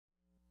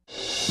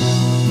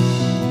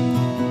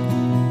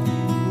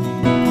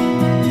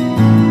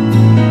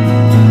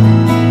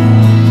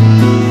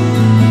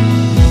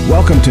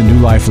to New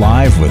Life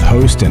Live with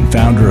host and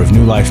founder of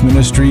New Life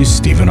Ministries,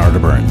 Stephen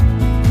Arterburn.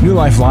 New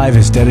Life Live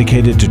is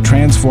dedicated to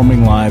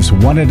transforming lives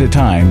one at a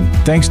time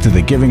thanks to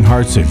the giving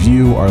hearts of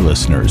you, our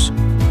listeners.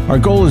 Our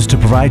goal is to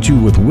provide you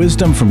with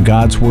wisdom from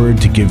God's Word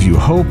to give you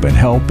hope and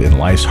help in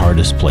life's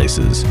hardest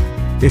places.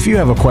 If you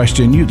have a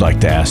question you'd like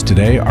to ask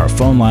today, our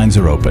phone lines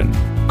are open.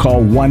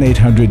 Call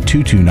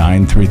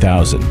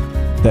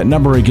 1-800-229-3000. That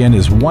number again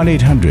is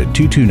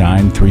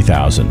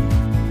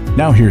 1-800-229-3000.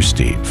 Now here's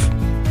Steve.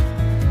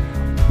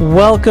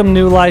 Welcome,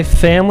 New Life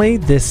family.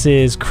 This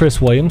is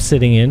Chris Williams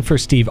sitting in for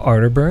Steve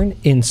Arterburn.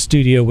 In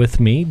studio with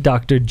me,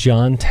 Dr.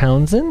 John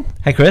Townsend.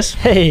 Hey, Chris.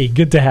 Hey,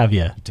 good to have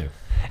you. You too.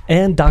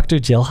 And Dr.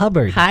 Jill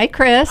Hubbard. Hi,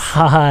 Chris.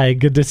 Hi,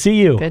 good to see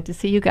you. Good to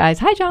see you guys.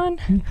 Hi, John.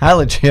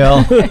 Hi,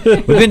 Jill.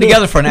 We've been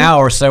together for an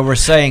hour, so we're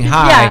saying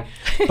hi.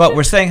 Yeah. But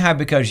we're saying hi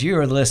because you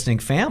are the listening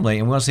family,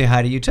 and we'll say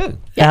hi to you too.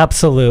 Yeah.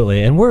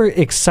 Absolutely. And we're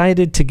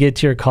excited to get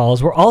to your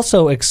calls. We're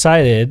also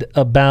excited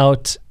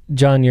about,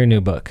 John, your new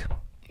book.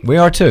 We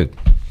are too.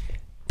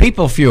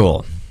 People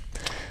Fuel.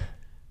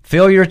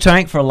 Fill your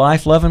tank for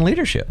life, love, and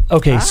leadership.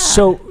 Okay,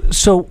 so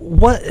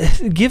what?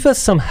 Give us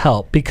some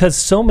help, because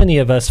so many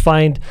of us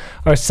find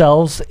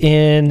ourselves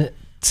in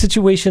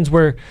situations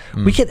where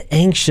we get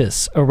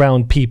anxious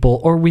around people,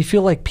 or we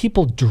feel like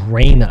people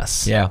drain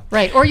us. Yeah.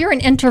 Right. Or you're an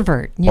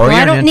introvert.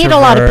 I don't need a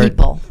lot of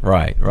people.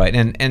 Right.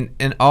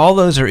 And all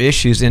those are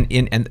issues, and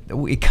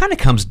it kind of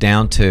comes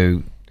down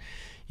to,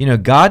 you know,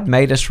 God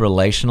made us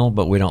relational,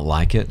 but we don't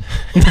like it.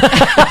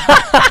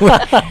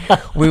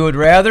 We would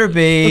rather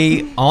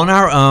be on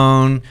our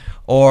own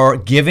or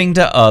giving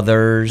to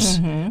others.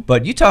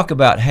 But you talk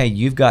about, hey,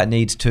 you've got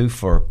needs too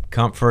for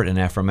comfort and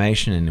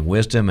affirmation and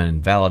wisdom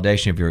and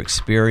validation of your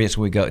experience.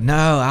 We go,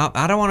 no,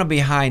 I don't want to be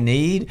high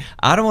need.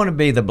 I don't want to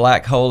be the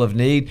black hole of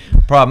need.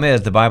 Problem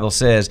is, the Bible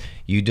says,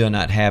 you do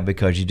not have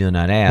because you do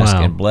not ask,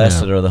 and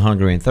blessed are the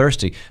hungry and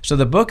thirsty. So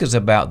the book is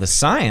about the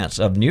science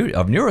of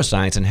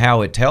neuroscience and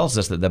how it tells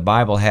us that the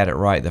Bible had it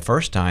right the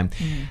first time.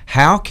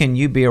 How can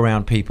you be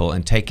around people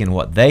and take in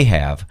what they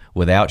have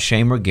without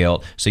shame or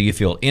guilt, so you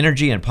feel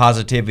energy and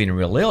positivity and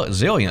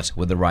resilience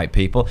with the right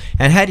people?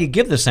 And how do you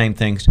give the same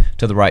things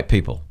to the right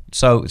people?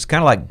 So it's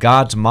kind of like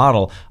God's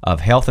model of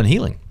health and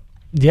healing.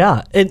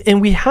 Yeah, and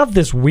we have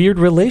this weird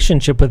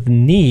relationship with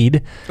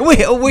need. We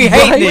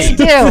hate need. We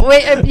do.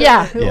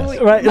 Yes.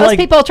 Right, Most like,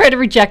 people try to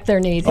reject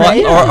their needs. Or,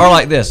 Right? or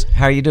like this,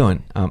 how are you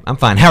doing? I'm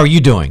fine. How are you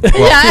doing?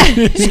 Well,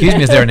 excuse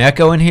me, is there an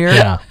echo in here?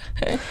 Yeah.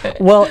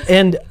 Well,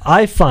 and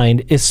I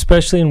find,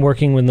 especially in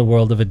working in the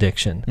world of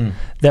addiction,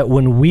 that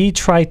when we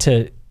try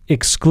to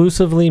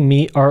exclusively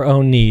meet our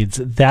own needs,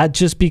 that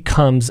just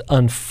becomes,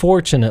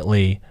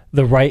 unfortunately,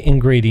 the right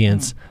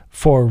ingredients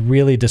for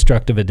really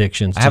destructive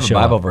addictions. I have a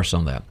Bible verse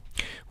on that.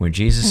 When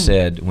Jesus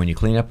said, when you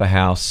clean up a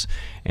house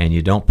and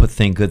you don't put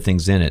good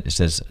things in it, it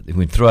says,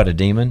 when you throw out a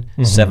demon,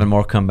 7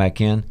 more come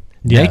back in.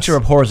 Yes. Nature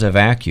abhors a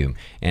vacuum.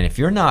 And if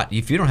you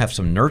don't have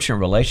some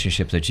nurturing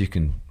relationships that you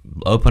can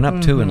open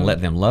up to and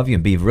let them love you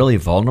and be really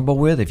vulnerable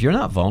with, if you're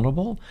not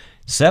vulnerable,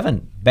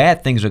 7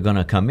 bad things are going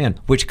to come in,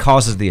 which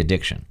causes the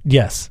addiction.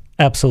 Yes,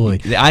 absolutely.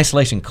 The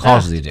isolation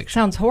causes the addiction.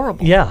 Sounds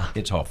horrible. Yeah.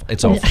 It's awful.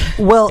 It's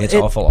awful. Well, it's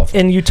awful.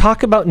 And you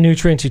talk about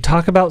nutrients, you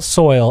talk about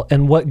soil,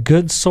 and what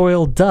good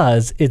soil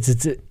does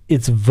is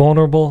it's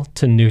vulnerable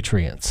to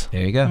nutrients.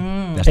 There you go.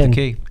 That's the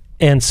key.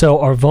 And so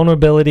our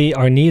vulnerability,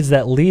 our needs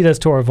that lead us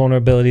to our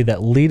vulnerability,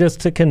 that lead us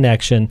to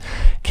connection.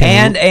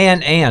 And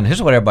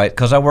here's what everybody,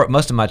 because I work,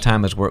 most of my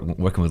time is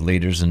working with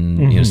leaders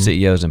and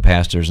CEOs and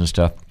pastors and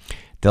stuff.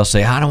 They'll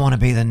say, I don't want to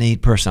be the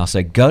need person. I'll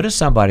say, go to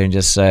somebody and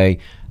just say,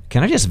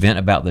 can I just vent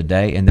about the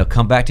day? And they'll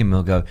come back to me and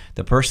they'll go,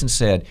 the person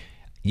said,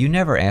 you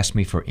never asked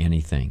me for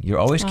anything. You're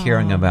always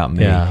caring about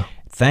me. Yeah.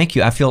 Thank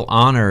you. I feel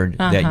honored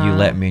that you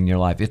let me in your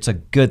life. It's a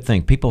good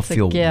thing. People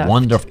feel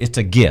wonderful. It's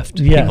a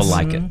gift. Yes. People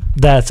like it.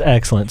 That's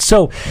excellent.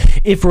 So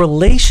if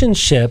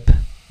relationship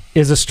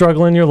is a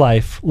struggle in your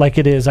life, like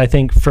it is, I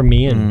think, for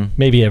me and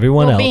maybe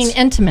everyone else. Being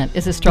intimate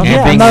is a struggle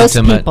And for being most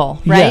intimate. people,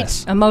 right?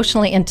 Yes.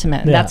 Emotionally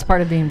intimate. Yeah. That's part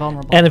of being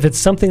vulnerable. And if it's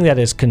something that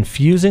is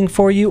confusing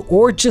for you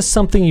or just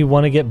something you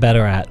want to get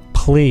better at,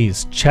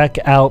 please check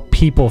out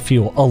People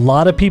Fuel. A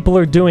lot of people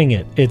are doing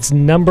it. It's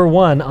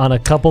 #1 on a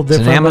couple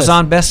different It's an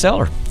Amazon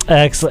bestseller.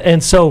 Excellent.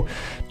 And so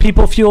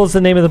People Fuel is the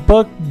name of the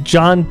book.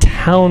 John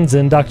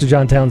Townsend, Dr.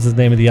 John Townsend is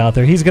the name of the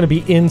author. He's going to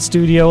be in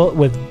studio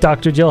with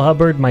Dr. Jill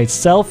Hubbard,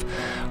 myself.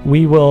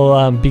 We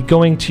will be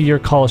going to your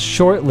call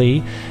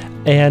shortly.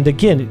 And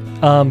again,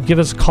 give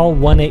us a call,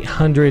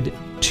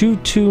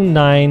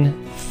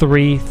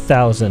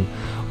 1-800-229-3000.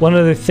 One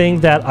other thing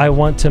that I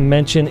want to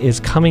mention is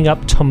coming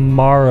up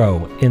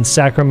tomorrow in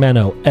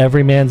Sacramento,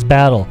 Every Man's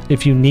Battle.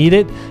 If you need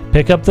it,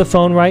 pick up the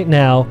phone right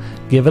now,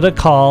 give it a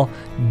call,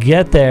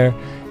 get there,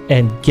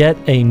 and get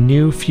a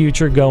new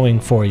future going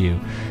for you.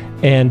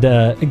 And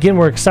again,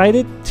 we're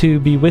excited to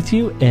be with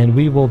you, and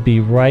we will be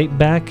right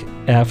back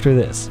after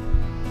this.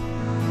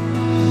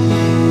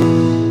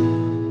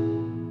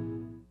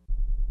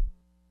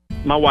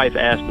 My wife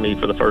asked me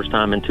for the first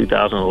time in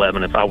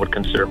 2011 if I would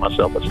consider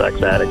myself a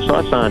sex addict, so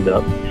I signed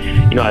up.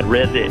 I'd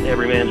read the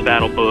Every Man's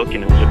Battle book,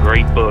 and it was a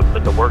great book,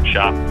 but the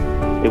workshop,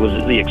 it was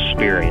the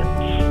experience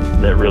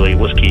that really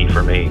was key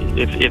for me.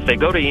 If they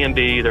go to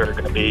EMB, they're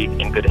going to be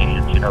in good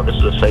hands. This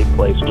is a safe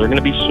place. They're going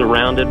to be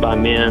surrounded by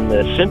men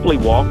that simply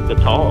walk the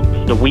talk.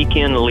 The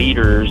weekend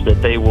leaders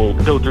that they will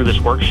go through this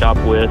workshop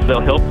with,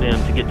 they'll help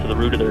them to get to the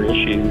root of their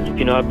issues.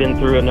 I've been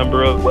through a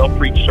number of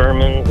well-preached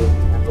sermons,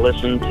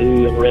 listened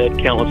to and read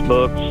countless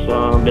books,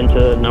 been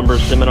to a number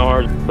of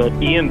seminars, but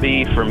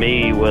EMB for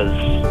me it was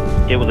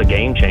a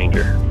game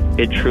changer.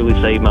 It truly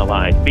saved my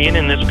life. Being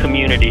in this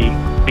community,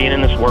 being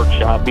in this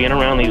workshop, being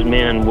around these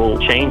men will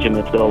change them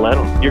if they'll let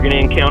them. You're going to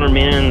encounter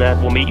men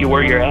that will meet you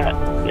where you're at,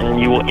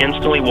 and you will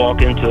instantly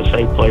walk into a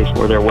safe place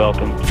where they're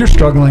welcome. If you're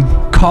struggling,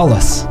 call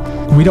us.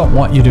 We don't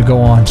want you to go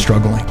on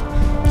struggling.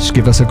 Just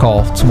give us a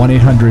call. It's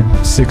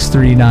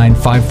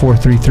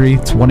 1-800-639-5433.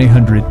 It's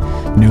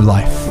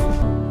 1-800-NEW-LIFE.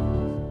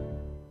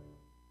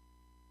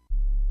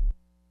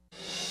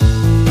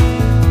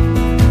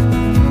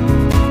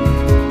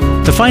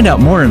 To find out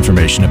more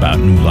information about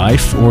New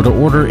Life or to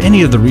order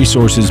any of the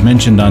resources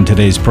mentioned on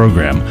today's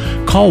program,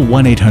 call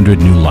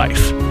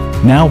 1-800-NEW-LIFE.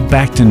 Now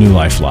back to New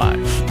Life Live.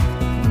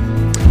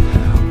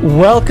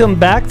 Welcome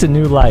back to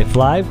New Life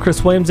Live.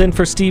 Chris Williams in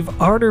for Steve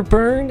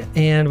Arterburn,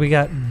 and we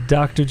got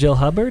Dr. Jill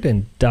Hubbard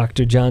and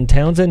Dr. John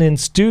Townsend in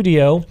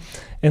studio.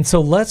 And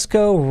so let's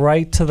go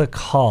right to the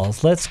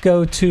calls. Let's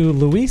go to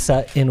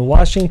Louisa in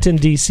Washington,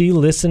 D.C.,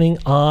 listening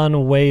on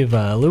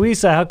WAVA.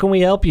 Louisa, how can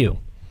we help you?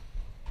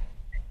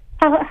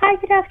 Hi,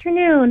 good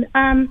afternoon.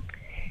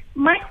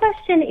 My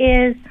question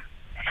is,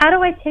 how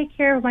do I take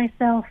care of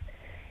myself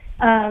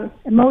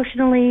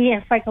emotionally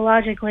and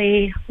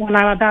psychologically when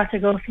I'm about to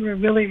go through a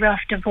really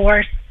rough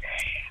divorce?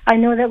 I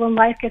know that when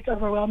life gets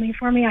overwhelming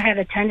for me, I have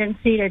a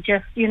tendency to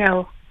just,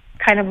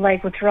 kind of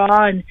like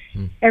withdraw, and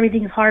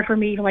everything's hard for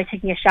me. Even like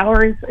taking a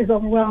shower is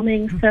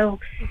overwhelming. So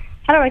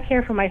how do I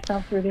care for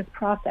myself through this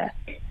process?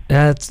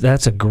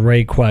 That's a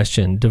great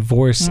question.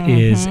 Divorce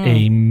is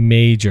a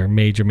major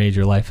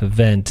life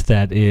event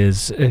that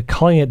is,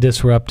 calling it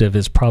disruptive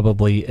is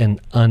probably an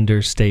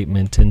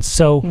understatement. And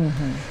so,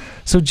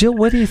 so Jill,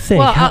 what do you think?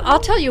 Well, I'll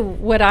tell you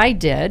what I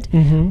did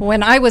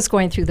when I was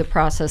going through the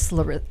process,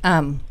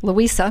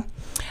 Louisa.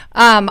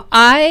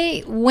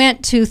 I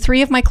went to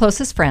 3 of my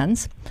closest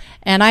friends,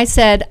 and I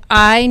said,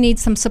 I need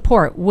some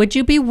support. Would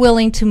you be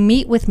willing to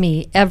meet with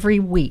me every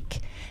week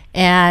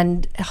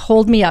and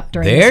hold me up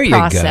during this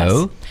process? There you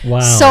go.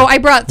 Wow. So I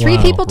brought 3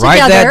 people together.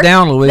 Write that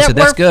down, Louisa. That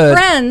That's were good.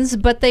 friends,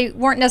 but they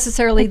weren't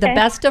necessarily the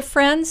best of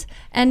friends.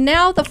 And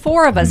now the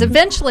 4 of us,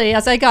 eventually,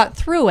 as I got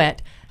through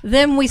it,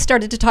 then we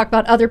started to talk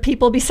about other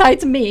people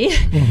besides me.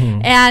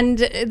 And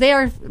they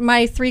are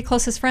my 3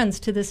 closest friends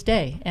to this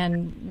day.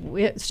 And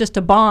it's just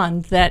a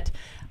bond that,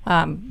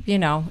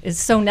 is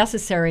so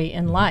necessary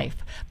in life.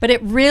 But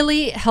it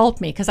really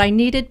helped me because I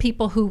needed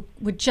people who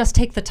would just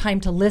take the time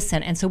to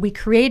listen. And so we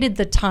created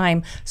the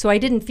time so I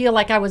didn't feel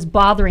like I was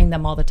bothering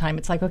them all the time.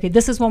 It's like, okay,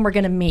 this is when we're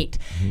going to meet.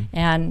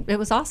 And it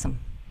was awesome.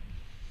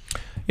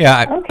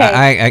 Yeah,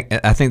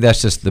 I think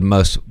that's just the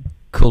most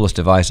coolest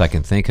advice I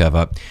can think of.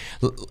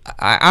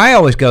 I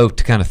always go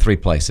to kind of 3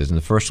 places, and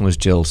the first one was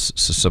Jill's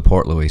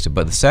support, Louisa.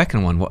 But the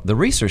second one, what the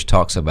research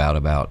talks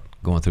about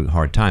going through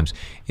hard times,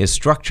 is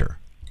structure.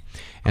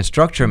 And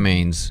structure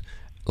means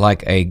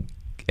like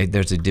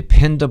there's a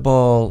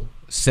dependable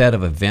set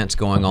of events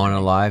going on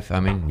in life.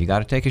 I mean, you got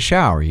to take a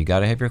shower, you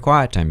got to have your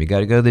quiet time, you got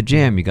to go to the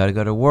gym, you got to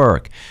go to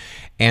work.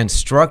 And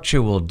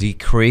structure will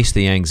decrease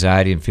the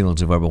anxiety and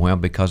feelings of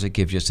overwhelm because it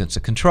gives you a sense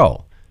of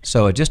control.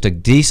 So just a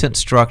decent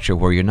structure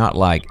where you're not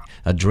like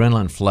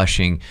adrenaline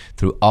flushing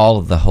through all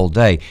of the whole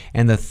day.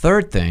 And the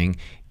third thing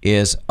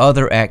is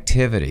other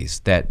activities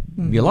that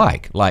you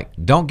like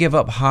don't give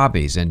up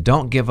hobbies and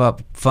don't give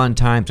up fun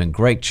times and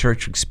great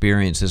church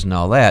experiences and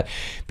all that,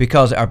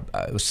 because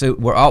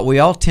we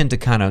all tend to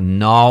kind of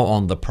gnaw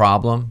on the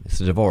problem.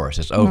 It's a divorce,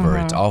 it's over,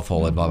 it's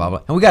awful, and blah blah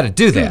blah, and we got to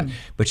do that.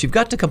 But you've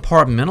got to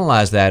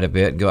compartmentalize that a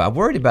bit and go, I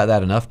worried about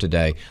that enough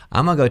today,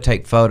 I'm gonna go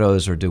take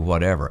photos or do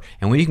whatever.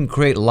 And when you can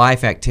create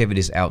life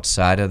activities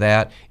outside of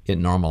that, it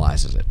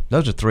normalizes it.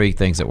 Those are 3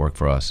 things that work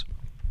for us.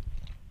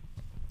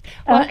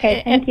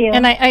 Okay, thank you.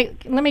 And I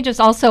let me just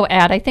also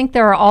add, I think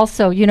there are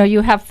also,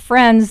 you have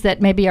friends that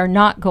maybe are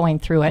not going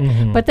through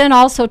it, but then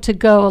also to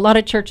go, a lot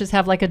of churches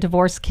have like a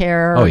divorce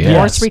care or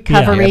divorce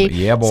recovery.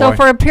 Yeah, boy. So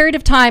for a period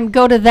of time,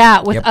 go to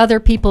that with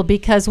other people,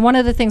 because one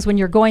of the things when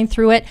you're going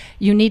through it,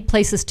 you need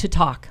places to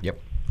talk.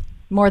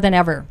 More than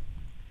ever.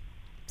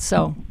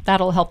 So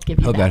that'll help give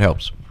you Hope that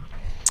helps.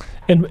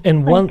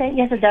 And one,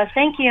 yes, it does.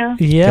 Thank you.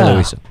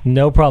 Yeah,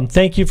 no problem.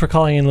 Thank you for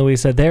calling in,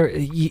 Louisa. There,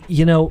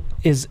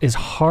 as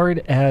hard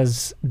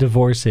as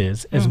divorce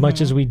is, as much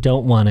as we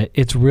don't want it,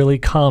 it's really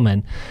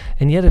common,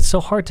 and yet it's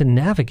so hard to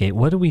navigate.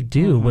 What do we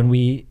do when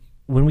we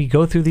when we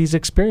go through these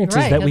experiences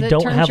Right, that 'cause we it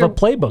don't turns have a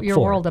playbook your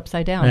for. world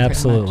upside down. pretty much.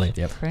 Absolutely.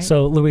 Yep. Right.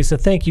 So, Louisa,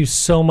 thank you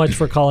so much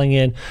for calling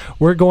in.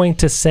 We're going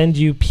to send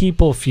you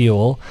People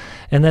Fuel,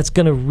 and that's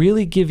going to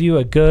really give you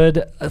a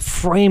good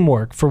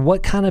framework for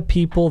what kind of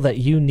people that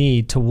you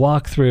need to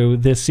walk through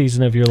this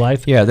season of your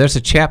life. Yeah, there's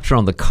a chapter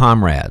on the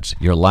comrades,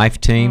 your life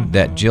team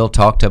that Jill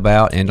talked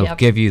about, and it'll Yep.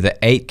 give you the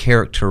 8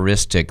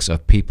 characteristics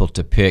of people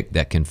to pick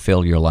that can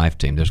fill your life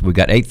team. We've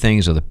got 8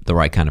 things of the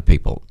right kind of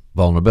people: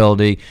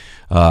 vulnerability,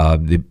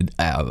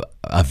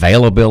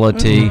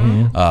 availability,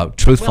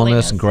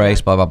 truthfulness, and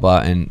grace, blah blah blah,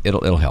 and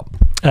it'll help.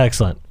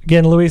 Excellent.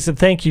 Again, Louisa,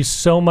 thank you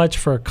so much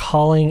for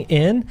calling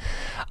in.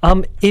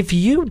 If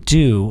you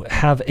do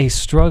have a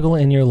struggle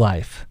in your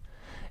life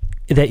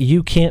that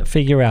you can't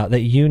figure out,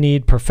 that you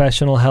need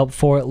professional help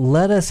for,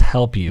 let us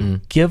help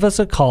you. Give us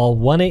a call,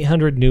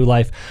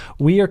 1-800-NEW-LIFE.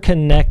 We are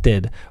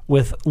connected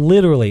with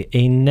literally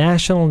a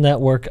national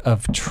network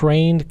of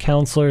trained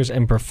counselors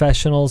and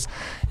professionals.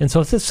 And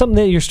so if it's something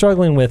that you're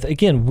struggling with,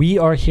 again, we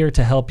are here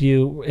to help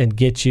you and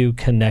get you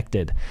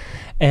connected.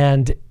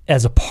 And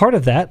as a part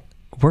of that,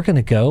 we're going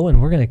to go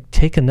and we're going to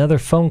take another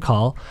phone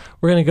call.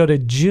 We're going to go to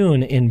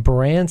June in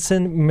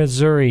Branson,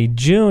 Missouri.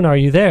 June, are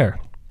you there?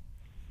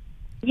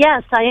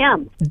 Yes, I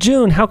am.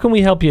 June, how can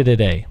we help you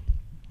today?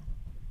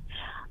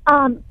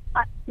 I'm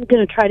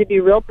going to try to be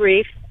real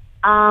brief.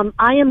 I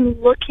am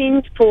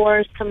looking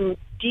for some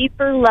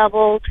deeper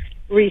level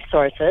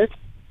resources.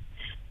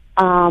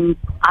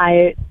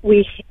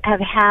 We have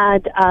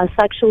had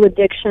sexual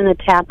addiction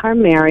attack our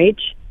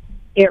marriage.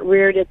 It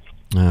reared its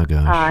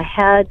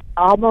head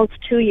almost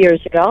 2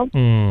 years ago.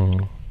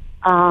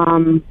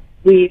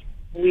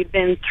 We've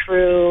been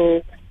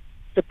through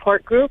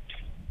support groups.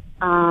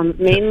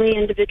 Mainly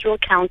individual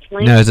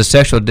counseling. Now, is the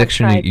sexual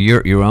addiction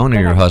your own or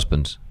your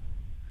husband's?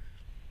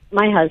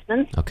 My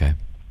husband. Okay.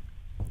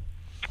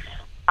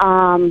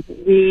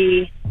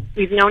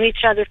 We've known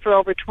each other for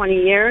over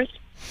 20 years,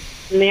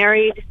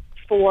 married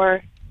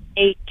for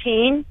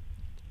 18,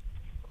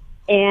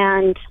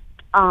 and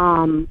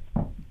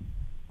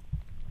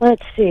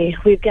let's see,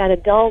 we've got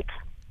adult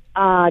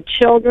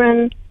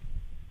children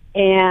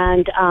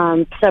and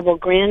several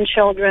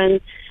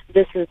grandchildren.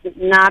 This is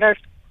not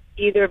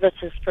either of us'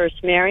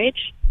 first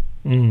marriage.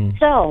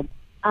 So,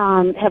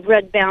 have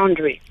read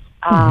Boundaries,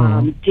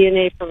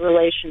 DNA for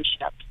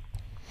Relationships,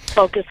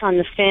 Focus on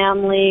the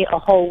Family, a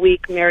whole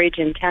week marriage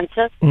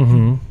intensive.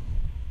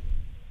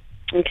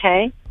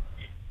 Okay.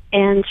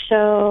 And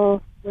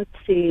so, let's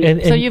see.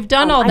 So you've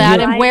done all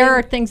that, and where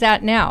are things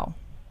at now?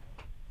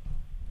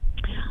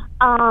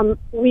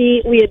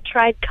 We had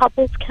tried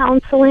couples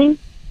counseling,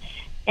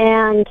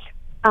 and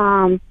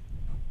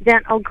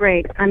then, oh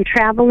great, I'm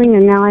traveling,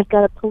 and now I've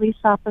got a police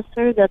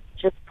officer that's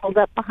just pulled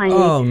up behind me.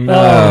 Oh,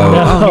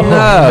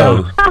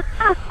 no.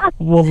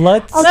 Well,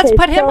 let's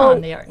put him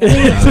on there.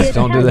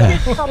 Don't do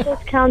that. Couples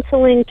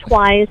counseling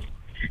twice.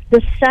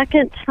 The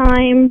second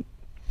time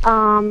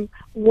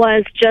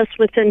was just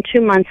within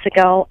 2 months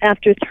ago.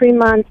 After 3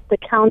 months, the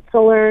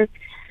counselor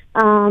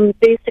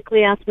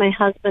basically asked my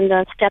husband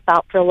to step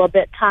out for a little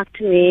bit, talk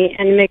to me,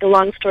 and to make a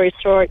long story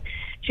short,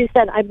 she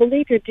said, I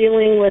believe you're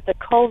dealing with a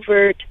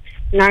covert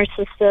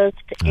narcissist,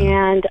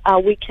 and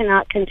we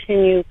cannot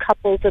continue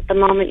couples at the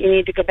moment. You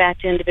need to go back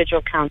to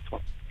individual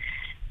counseling.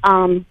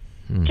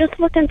 Just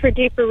looking for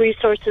deeper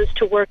resources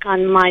to work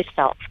on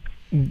myself.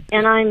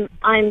 And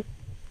I'm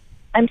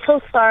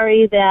so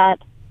sorry that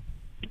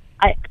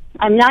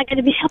I'm not going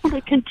to be able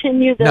to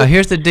continue this. Now,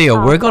 here's the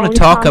deal. We're going to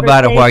talk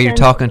about it while you're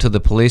talking to the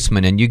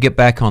policeman, and you get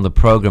back on the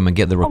program and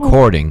get the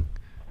recording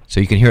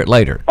so you can hear it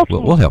later. Okay.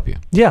 We'll help you.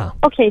 Yeah.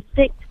 Okay.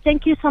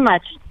 Thank you so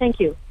much. Thank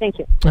you.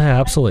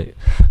 Absolutely.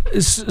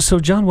 So,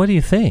 John, what do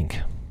you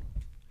think?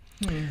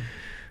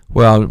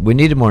 Well, we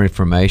needed more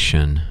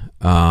information,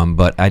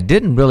 but I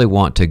didn't really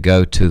want to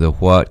go to the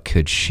what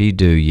could she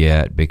do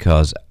yet,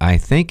 because I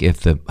think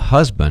if the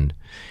husband,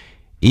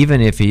 even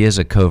if he is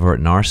a covert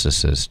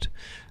narcissist,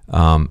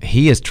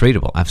 he is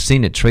treatable. I've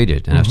seen it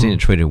treated, and I've seen it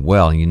treated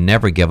well, and you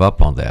never give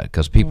up on that,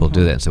 because people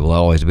do that and say, well,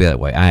 I'll always be that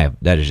way.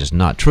 That is just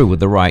not true with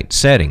the right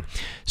setting.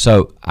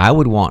 So I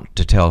would want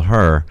to tell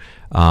her,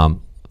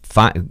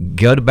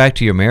 go back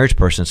to your marriage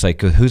person and say,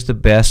 who's the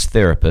best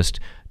therapist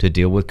to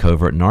deal with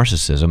covert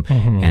narcissism,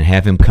 and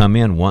have him come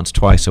in once,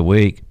 twice a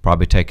week,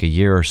 probably take a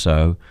year or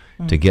so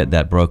to get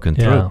that broken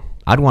through.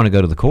 I'd want to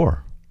go to the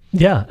core.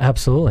 Yeah,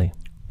 absolutely.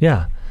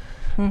 Yeah.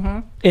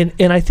 And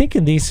I think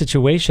in these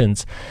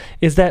situations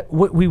is that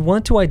what we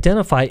want to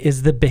identify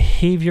is the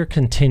behavior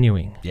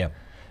continuing. Yeah.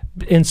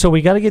 And so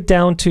we got to get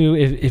down to,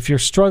 if you're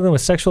struggling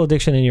with sexual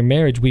addiction in your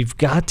marriage, we've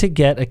got to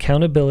get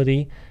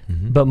accountability.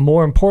 But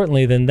more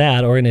importantly than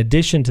that, or in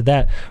addition to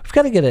that, we've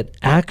got to get an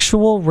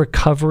actual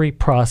recovery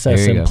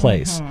process in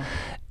place.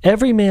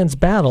 Every Man's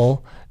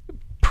Battle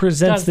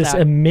presents this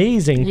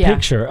amazing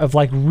picture of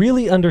like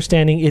really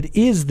understanding it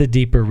is the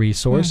deeper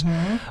resource,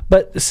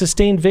 but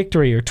sustained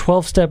victory or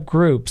 12-step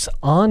groups,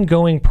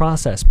 ongoing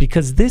process,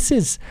 because this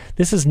is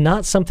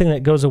not something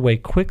that goes away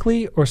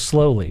quickly or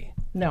slowly.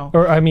 No.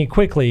 Or I mean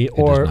quickly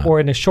or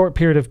in a short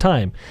period of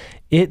time.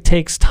 It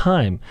takes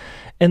time.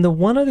 And the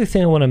one other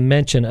thing I want to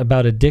mention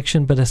about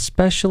addiction, but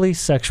especially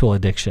sexual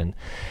addiction,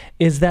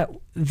 is that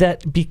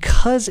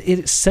because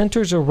it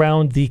centers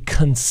around the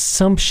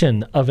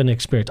consumption of an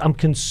experience, I'm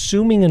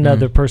consuming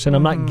another person,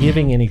 I'm not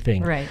giving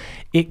anything. Right.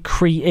 It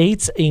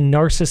creates a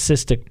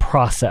narcissistic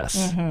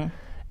process.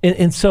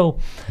 And so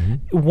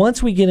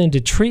once we get into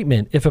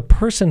treatment, if a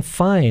person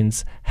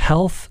finds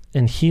health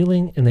and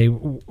healing and they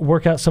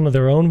work out some of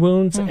their own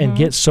wounds and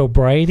get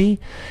sobriety,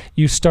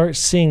 you start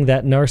seeing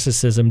that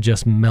narcissism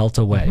just melt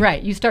away.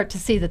 Right. You start to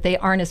see that they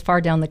aren't as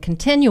far down the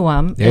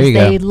continuum There as you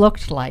go. they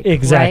looked like.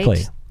 Exactly.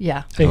 Right?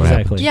 Yeah.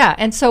 Exactly. Yeah,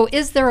 and so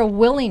is there a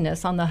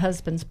willingness on the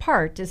husband's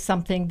part is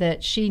something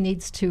that she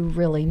needs to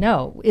really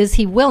know. Is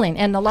he willing?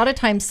 And a lot of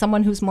times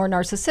someone who's more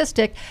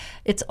narcissistic,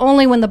 it's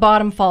only when the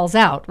bottom falls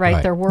out,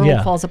 right? Their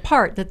world falls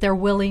apart, that they're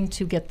willing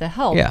to get the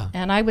help. Yeah.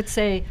 And I would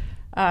say,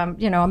 a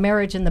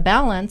marriage in the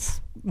balance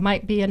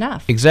might be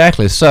enough.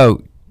 Exactly.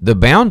 So the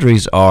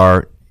boundaries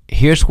are,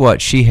 here's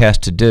what she has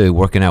to do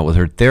working out with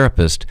her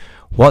therapist,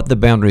 what the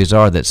boundaries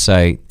are that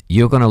say,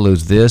 you're going to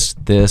lose this,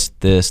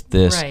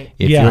 Right.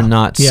 if you're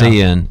not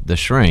seeing the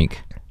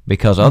shrink,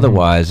 because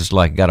otherwise it's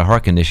like got a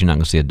heart condition, not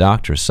going to see a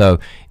doctor. So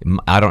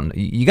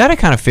you got to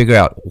kind of figure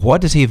out, what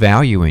does he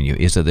value in you?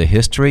 Is it the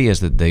history?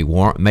 Is it the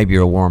warm? Maybe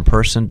you're a warm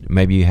person.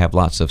 Maybe you have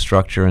lots of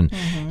structure and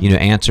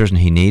answers, and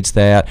he needs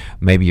that.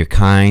 Maybe you're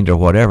kind or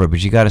whatever.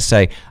 But you got to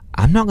say,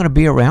 I'm not going to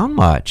be around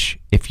much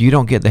if you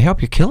don't get the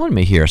help. You're killing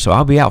me here. So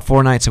I'll be out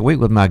 4 nights a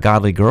week with my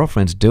godly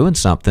girlfriends doing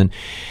something.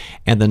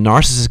 And the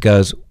narcissist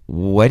goes,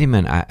 wait a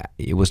minute,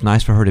 it was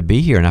nice for her to be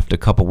here. And after a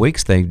couple of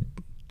weeks, they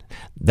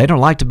don't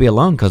like to be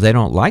alone because they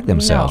don't like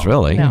themselves,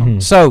 really. No.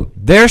 So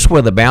there's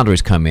where the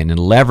boundaries come in, and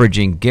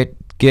leveraging, get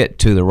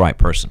to the right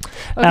person.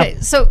 Okay,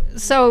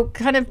 so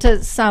kind of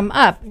to sum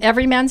up,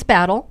 every man's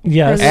battle.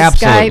 Yes. for this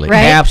Absolutely, guy,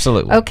 right?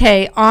 absolutely.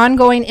 Okay,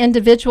 ongoing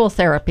individual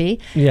therapy.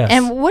 Yes.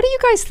 And what do you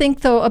guys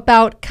think, though,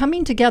 about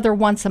coming together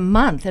once a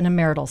month in a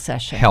marital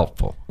session?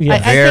 Helpful. Yeah. I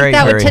Very, think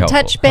that would very to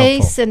helpful. touch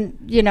base, and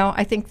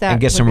I think that And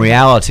get would some be-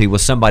 reality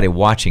with somebody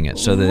watching it,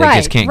 so that they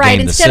just can't game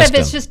the Instead system. of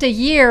it's just a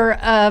year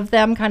of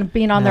them kind of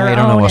being on No, their you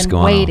don't know own what's and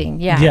going on.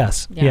 waiting. Yeah.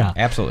 Yes. Yeah.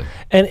 Absolutely.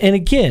 And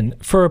again,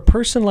 for a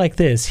person like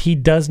this, he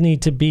does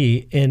need to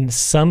be in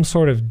some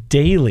sort of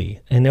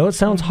daily, I know it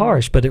sounds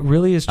harsh, but it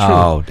really is true.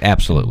 Oh,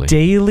 absolutely.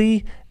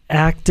 Daily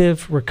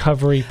active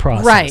recovery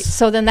process. Right.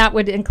 So then that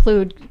would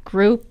include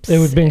groups. It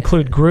would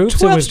include groups.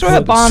 12 it would steps.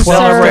 include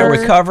Celebrate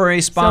Sponsor.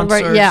 recovery,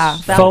 sponsors. Yeah.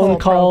 that phone whole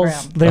calls.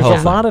 program. There's whole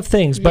a lot of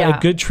things, but Yeah. a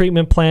good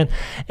treatment plan,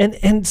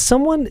 and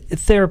someone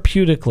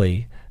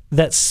therapeutically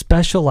that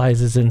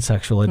specializes in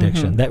sexual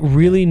addiction, that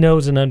really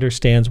knows and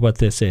understands what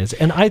this is.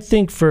 And I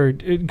think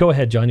go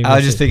ahead, John. You I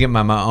was just thinking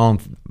about my own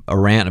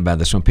rant about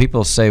this. When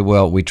people say,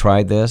 well, we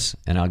tried this,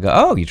 and I'll go,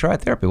 oh, you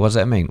tried therapy. What does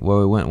that mean? Well,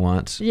 we went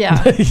once.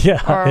 Yeah.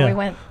 Or we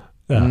went.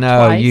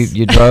 No, Twice.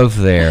 you drove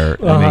there.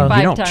 I mean, you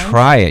 5 don't times.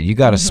 try it. You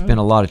got to spend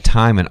a lot of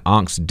time and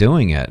angst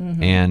doing it.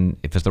 And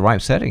if it's the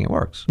right setting, it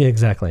works. Yeah,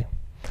 exactly.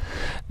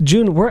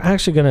 June, we're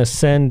actually going to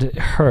send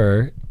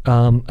her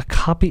a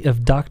copy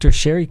of Dr.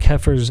 Sherry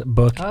Keffer's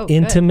book, Oh, good.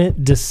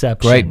 Intimate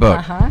Deception. Great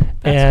book. That's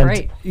And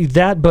great.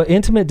 that book,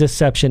 Intimate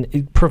Deception,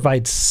 it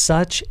provides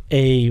such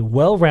a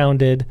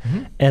well-rounded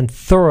and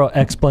thorough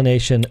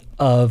explanation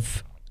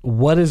of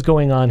what is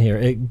going on here.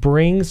 It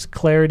brings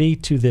clarity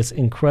to this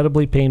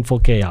incredibly painful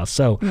chaos.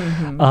 So,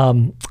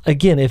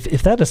 again,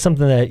 if that is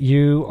something that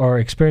you are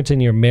experiencing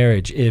in your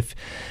marriage, if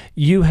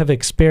you have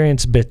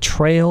experienced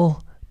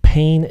betrayal,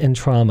 pain, and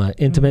trauma,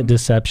 Intimate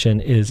Deception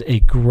is a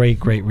great,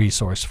 great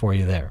resource for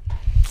you there.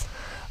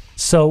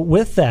 So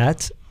with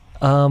that,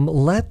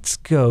 let's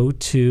go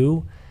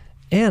to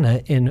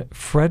Anna in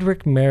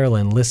Frederick,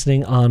 Maryland,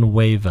 listening on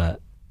WAVA.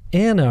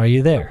 Anna, are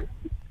you there?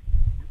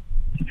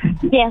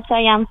 Yes, I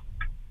am.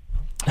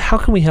 How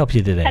can we help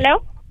you today?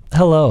 Hello?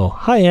 Hello.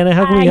 Hi, Anna.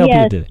 How can we help you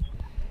yes. today?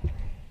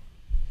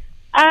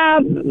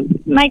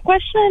 My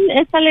question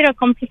is a little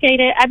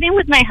complicated. I've been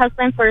with my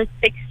husband for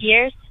 6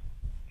 years,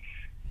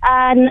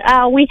 and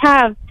we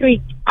have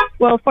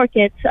 4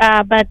 kids,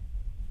 but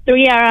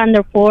 3 are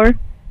under 4.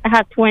 I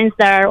have twins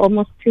that are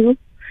almost 2.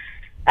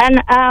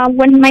 And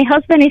when my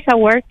husband is at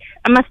work,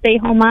 I'm a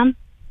stay-at-home mom.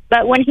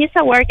 But when he's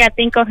at work, I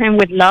think of him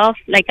with love,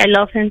 like I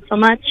love him so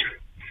much.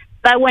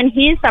 But when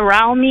he's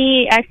around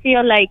me, I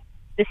feel like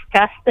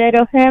disgusted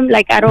of him,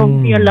 like I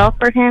don't feel love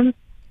for him.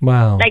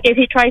 Wow. Like if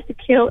he tries to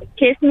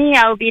kiss me,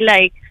 I'll be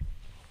like,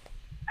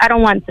 I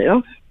don't want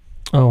to.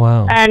 Oh,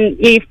 wow. And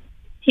if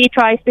he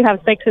tries to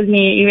have sex with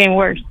me, even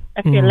worse.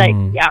 I feel like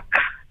yuck.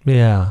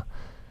 Yeah.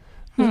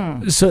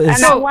 So And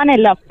it's, I want to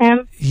love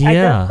him.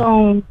 Yeah.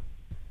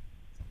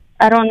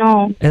 I don't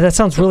know. and that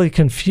sounds really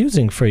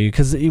confusing for you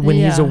because when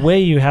he's Yeah.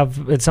 away,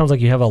 it sounds like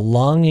you have a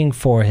longing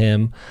for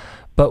him.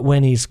 But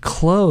when he's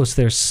close,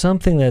 there's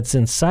something that's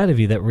inside of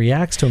you that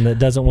reacts to him that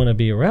doesn't want to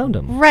be around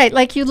him. Right,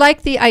 like you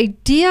like the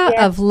idea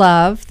of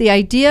love, the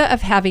idea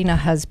of having a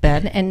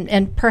husband,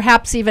 and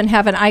perhaps even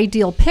have an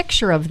ideal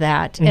picture of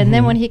that. And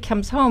then when he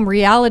comes home,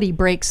 reality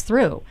breaks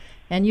through,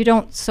 and you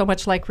don't so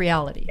much like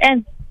reality.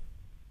 And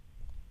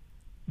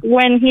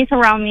when he's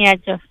around me, I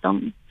just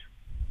don't.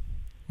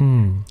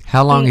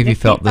 How long have you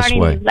felt this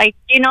way? Like,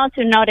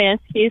 to notice.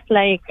 He's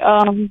like,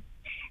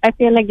 I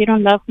feel like you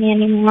don't love me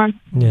anymore.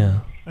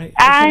 Yeah.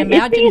 And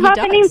it's been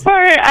happening for,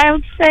 I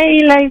would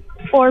say, like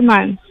 4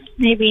 months,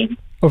 maybe.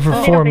 Over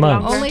 4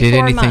 months. Only Did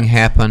 4 anything months.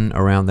 happen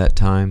around that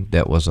time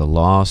that was a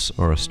loss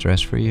or a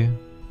stress for you?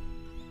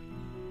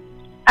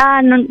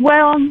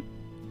 Well,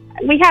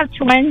 we have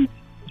twins.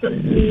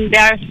 They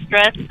are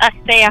stressed. I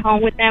stay at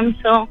home with them,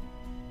 so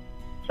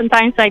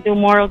sometimes I do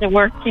more of the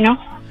work,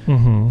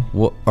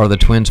 Well, are the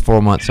twins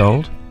 4 months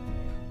old?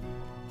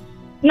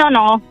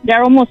 No,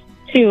 they're almost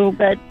 2,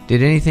 but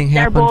Did anything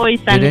they're happen? boys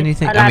Did and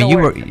anything? a I lot mean,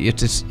 of work.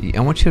 I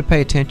want you to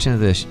pay attention to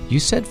this. You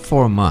said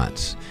 4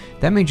 months.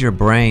 That means your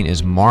brain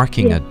is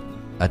marking a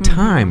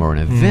time or an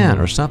event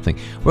or something.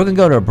 We're going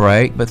to go to a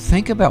break, but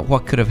think about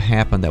what could have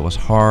happened that was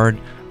hard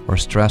or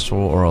stressful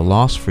or a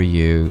loss for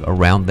you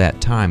around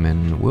that time,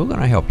 and we're going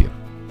to help you.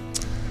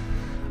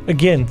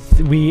 Again,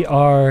 we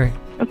are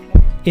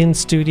in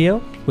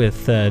studio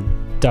with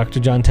Dr.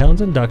 John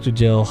Townsend, Dr.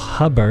 Jill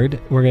Hubbard.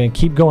 We're going to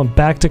keep going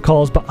back to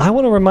calls, but I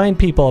want to remind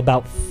people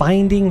about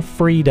finding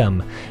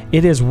freedom.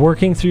 It is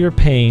working through your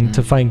pain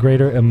to find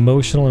greater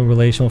emotional and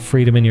relational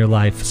freedom in your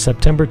life.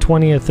 September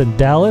 20th in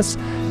Dallas.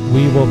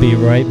 We will be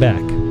right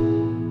back.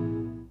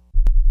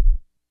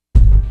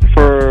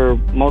 For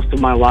most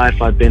of my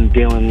life, I've been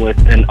dealing with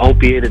an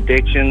opiate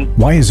addiction.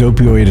 Why is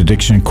opioid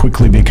addiction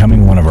quickly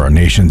becoming one of our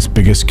nation's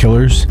biggest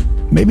killers?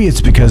 Maybe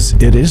it's because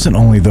it isn't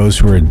only those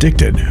who are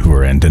addicted who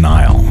are in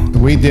denial.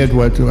 We did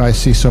what I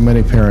see so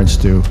many parents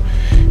do,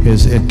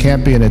 is it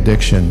can't be an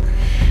addiction.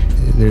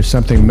 There's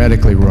something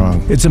medically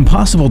wrong. It's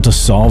impossible to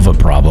solve a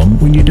problem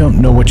when you don't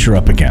know what you're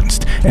up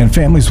against, and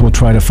families will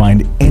try to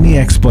find any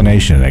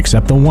explanation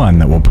except the one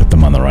that will put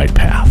them on the right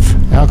path.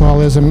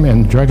 Alcoholism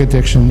and drug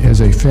addiction is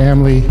a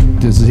family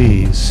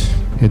disease.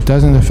 It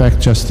doesn't affect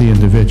just the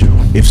individual.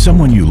 If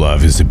someone you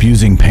love is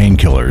abusing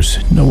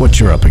painkillers, know what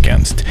you're up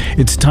against.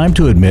 It's time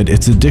to admit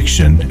it's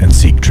addiction and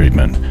seek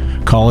treatment.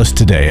 Call us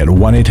today at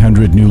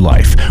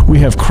 1-800-NEW-LIFE. We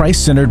have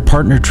Christ-centered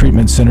partner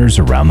treatment centers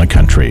around the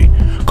country.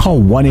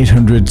 Call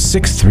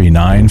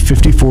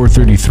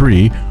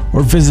 1-800-639-5433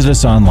 or visit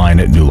us online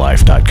at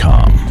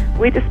newlife.com.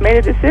 We just made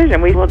a decision.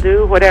 We will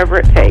do whatever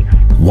it takes.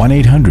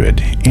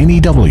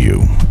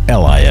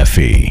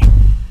 1-800-NEW-LIFE.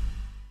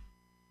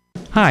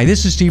 Hi,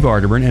 this is Steve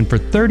Arterburn, and for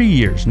 30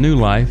 years, New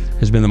Life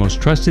has been the most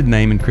trusted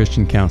name in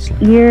Christian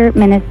counseling. Your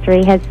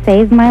ministry has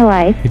saved my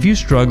life. If you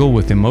struggle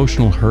with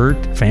emotional hurt,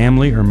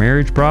 family or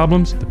marriage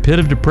problems, the pit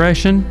of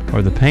depression,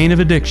 or the pain of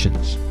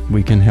addictions,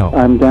 we can help.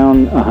 I'm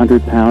down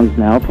 100 pounds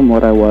now from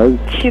what I was.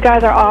 You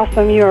guys are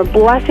awesome. You're a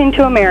blessing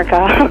to America.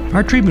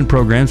 Our treatment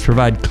programs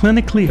provide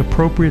clinically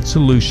appropriate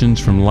solutions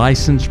from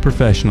licensed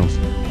professionals,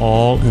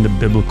 all in a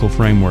biblical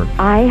framework.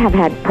 I have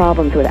had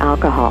problems with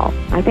alcohol.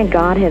 I think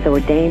God has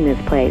ordained this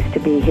place to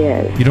be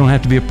His. You don't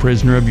have to be a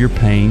prisoner of your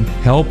pain.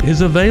 Help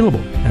is available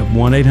at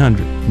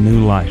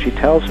 1-800-NEW-LIFE. She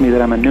tells me that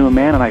I'm a new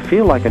man, and I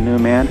feel like a new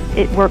man.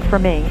 It worked for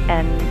me,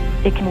 and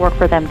it can work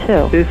for them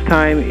too. This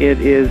time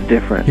it is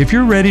different. If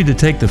you're ready to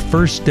take the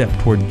first step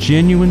toward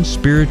genuine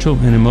spiritual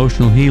and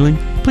emotional healing,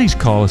 please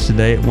call us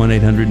today at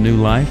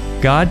 1-800-NEW-LIFE.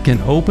 God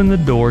can open the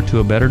door to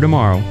a better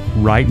tomorrow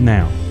right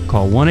now.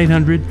 Call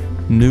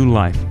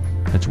 1-800-NEW-LIFE.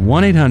 That's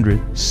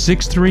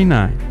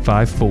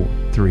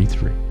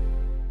 1-800-639-5433.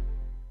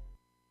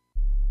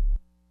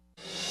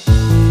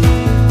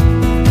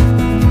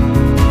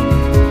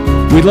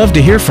 We'd love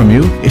to hear from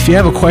you. If you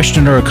have a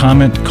question or a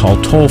comment,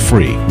 call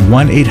toll-free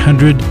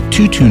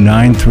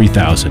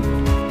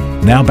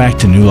 1-800-229-3000. Now back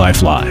to New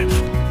Life Live.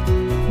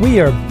 We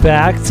are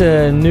back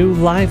to New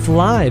Life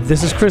Live.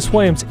 This is Chris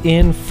Williams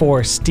in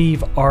for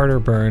Steve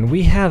Arterburn.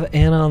 We have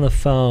Anna on the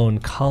phone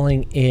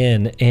calling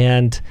in.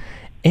 And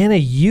Anna,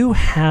 you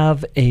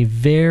have a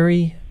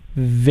very,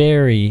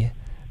 very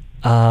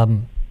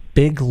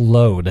big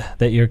load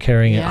that you're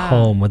carrying at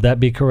home. Would that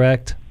be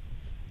correct?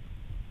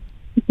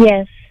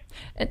 Yes.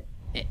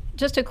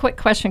 Just a quick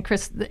question,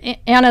 Chris.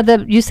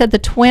 Anna, you said the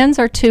twins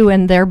are 2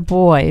 and they're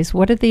boys.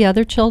 What are the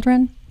other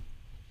children?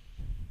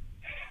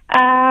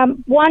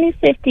 One is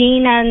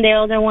 15 and the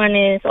other one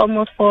is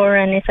almost 4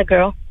 and it's a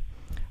girl.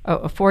 Oh,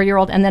 a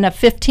 4-year-old and then a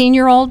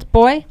 15-year-old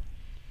boy?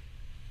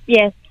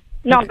 Yes.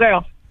 No, okay.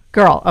 Girl.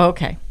 Girl.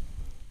 Okay.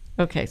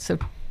 Okay. So,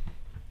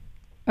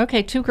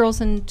 2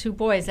 girls and 2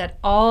 boys at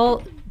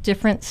all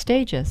different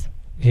stages.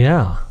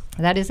 Yeah.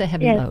 That is a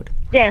heavy load.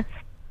 Yes.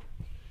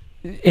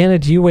 Anna,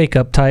 do you wake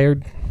up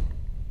tired?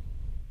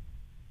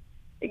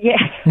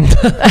 Yes.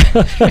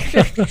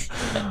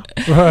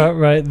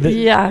 Right.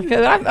 Yeah,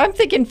 because I'm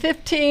thinking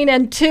 15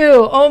 and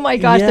 2. Oh my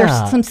gosh, Yeah.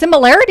 there's some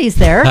similarities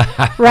there,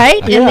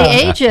 right? In the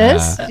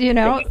ages, you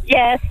know.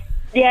 Yes.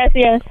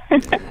 And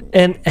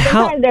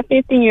how? Sometimes the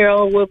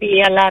 15-year-old will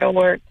be a lot of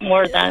work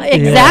more than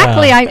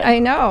Exactly. Yeah. I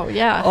know.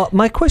 Yeah.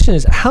 My question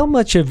is, how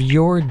much of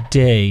your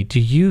day do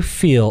you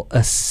feel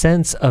a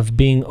sense of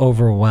being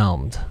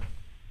overwhelmed?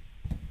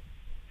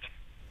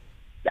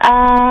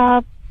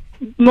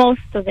 Most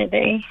of the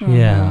day.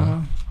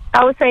 Yeah.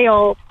 I would say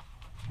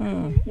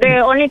the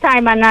only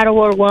time I'm not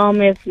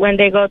overwhelmed is when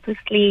they go to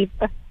sleep.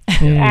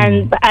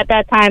 And at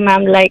that time,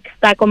 I'm like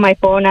stuck on my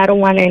phone. I don't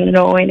want to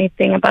know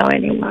anything about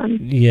anyone.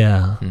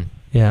 Yeah.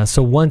 Yeah.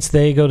 So once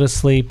they go to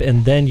sleep,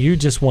 and then you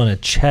just want to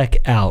check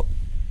out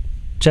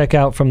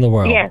from the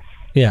world. Yes.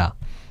 Yeah. I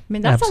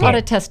mean, that's a lot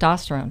of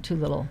testosterone, 2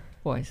 little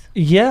boys.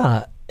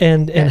 Yeah.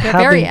 And they're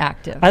very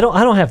active. I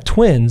don't have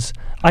twins.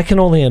 I can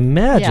only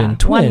imagine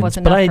twins, was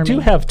but I enough for do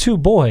me. have 2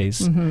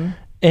 boys,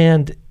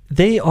 and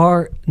they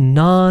are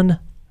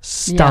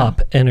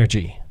non-stop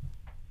energy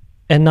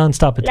and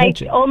non-stop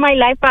attention. Like all my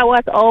life, I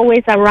was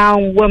always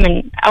around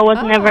women. I was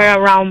never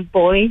around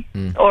boys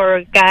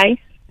or guys.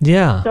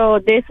 Yeah. So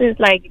this is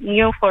like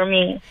new for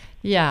me.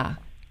 Yeah.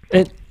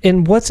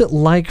 And what's it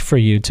like for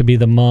you to be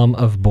the mom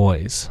of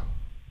boys?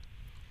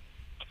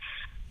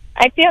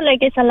 I feel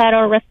like it's a lot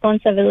of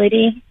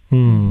responsibility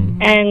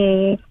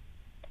and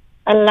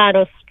a lot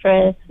of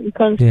stress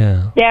because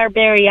they are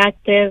very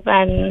active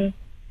and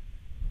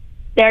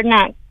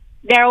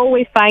they're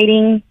always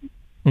fighting.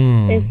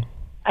 It's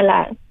a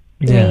lot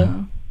to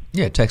me.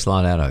 Yeah, it takes a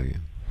lot out of you.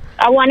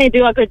 I want to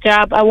do a good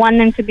job. I want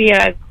them to be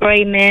a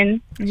great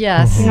man.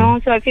 Yes. You know,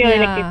 so I feel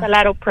like it's a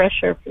lot of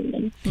pressure for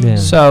me.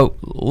 So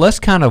let's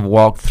kind of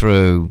walk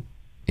through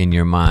in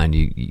your mind.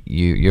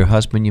 Your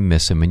husband, you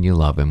miss him and you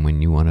love him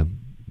when you want to,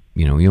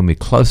 you want to be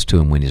close to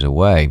him when he's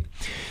away.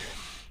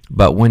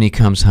 But when he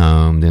comes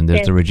home, then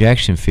there's the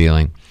rejection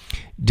feeling.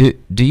 Do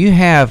you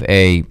have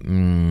a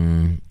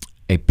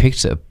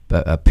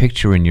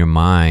picture in your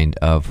mind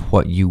of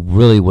what you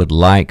really would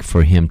like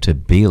for him to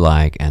be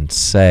like and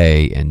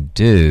say and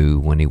do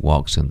when he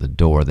walks in the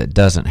door that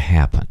doesn't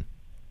happen?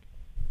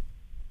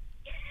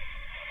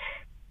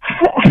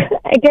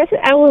 I guess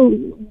I will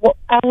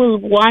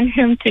want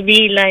him to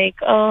be like,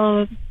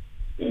 go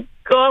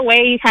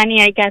away,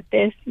 honey, I got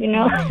this,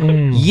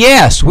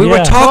 Yes, we were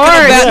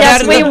talking about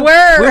that. Yes, we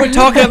were. We were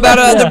talking about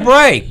it at the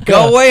break.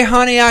 Go away,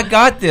 honey, I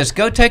got this.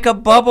 Go take a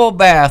bubble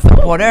bath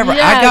or whatever.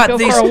 Yeah, I got go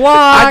these for a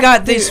walk. I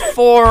got these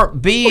 4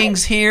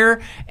 beings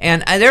here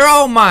and they're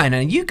all mine,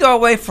 and you go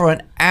away for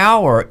an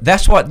hour.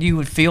 That's what you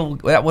would feel.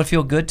 That would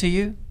feel good to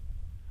you?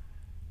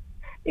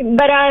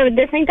 But at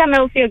the same time, I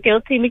will feel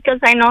guilty because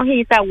I know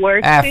he's at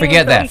work.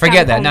 Forget that.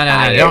 Forget that.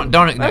 No.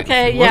 Don't.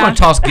 Okay, we're going to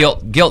toss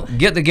guilt.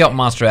 Get the guilt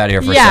monster out of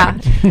here for a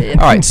second.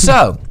 All right.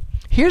 So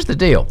here's the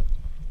deal.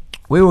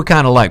 We were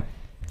kind of like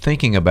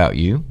thinking about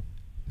you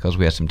because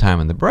we had some time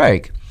in the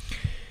break,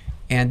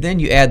 and then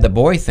you add the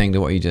boy thing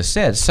to what you just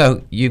said.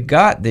 So you've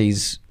got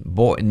these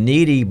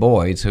needy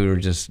boys who are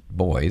just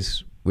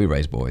boys. We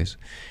raise boys.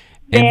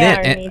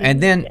 And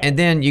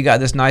then you got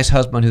this nice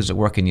husband who's at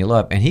work and you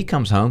love, and he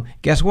comes home.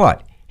 Guess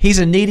what? He's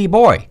a needy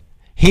boy.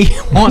 He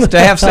wants to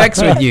have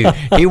sex with you.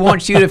 He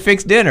wants you to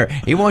fix dinner.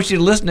 He wants you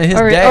to listen to his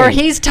day. Or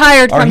he's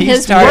tired from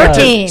his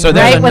working, so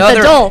right, with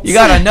adults. You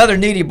got another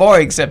needy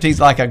boy, except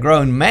he's like a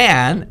grown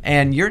man,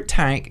 and your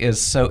tank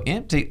is so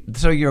empty.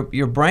 So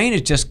your brain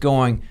is just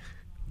going,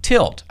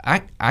 tilt.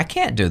 I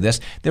can't do this.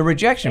 The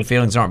rejection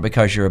feelings aren't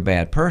because you're a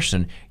bad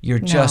person. You're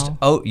just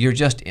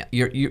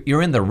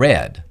you're in the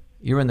red.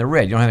 You're in the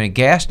red. You don't have any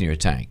gas in your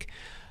tank.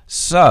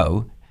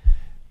 So...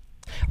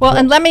 Well,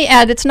 and let me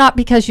add, it's not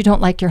because you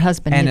don't like your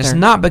husband and either. It's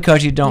not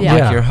because you don't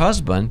like your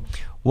husband.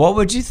 What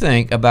would you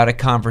think about a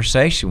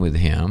conversation with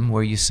him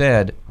where you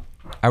said,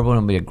 I want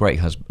to be a great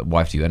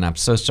wife to you, and I'm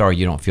so sorry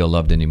you don't feel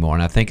loved anymore,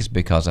 and I think it's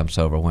because I'm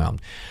so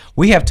overwhelmed.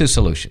 We have 2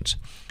 solutions,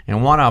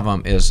 and one of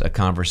them is a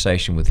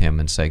conversation with him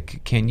and say,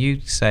 can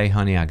you say,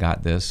 honey, I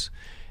got this?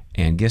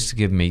 And just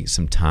give me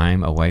some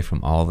time away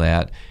from all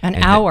that. An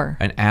hour,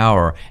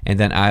 and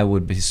then I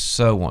would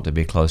want to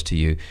be close to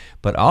you.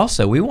 But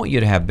also, we want you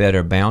to have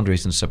better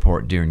boundaries and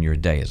support during your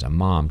day as a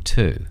mom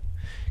too,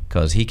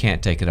 because he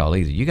can't take it all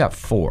either. You got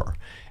 4,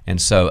 and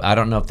so I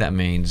don't know if that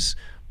means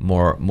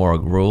more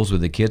rules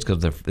with the kids,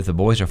 because if the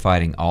boys are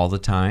fighting all the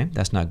time,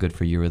 that's not good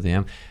for you or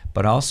them.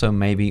 But also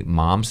maybe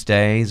mom's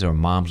days or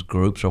mom's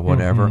groups or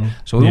whatever.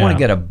 So we want to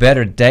get a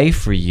better day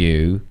for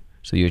you,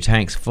 so your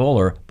tank's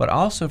fuller, but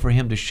also for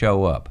him to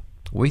show up.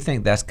 We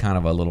think that's kind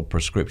of a little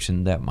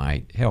prescription that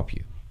might help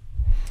you.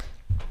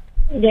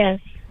 Yes.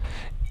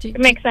 It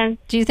makes sense.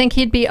 Do you think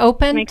he'd be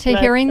open to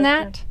hearing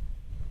that?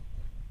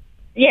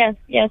 Yes,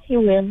 he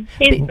will.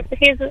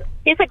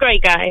 He's a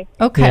great guy.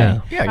 Okay.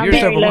 Yeah, I'm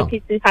very lucky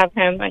to have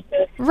him like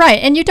this. Right,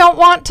 and you don't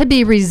want to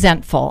be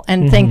resentful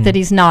and think that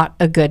he's not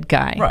a good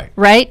guy.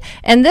 Right?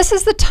 And this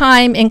is the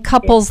time in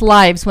couples'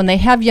 lives when they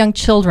have young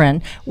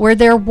children where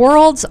their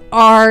worlds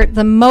are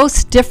the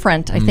most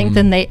different, I think,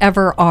 than they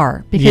ever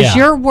are. Because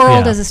your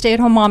world as a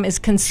stay-at-home mom is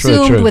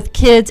consumed with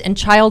kids and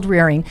child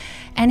rearing,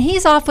 and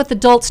he's off with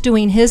adults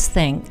doing his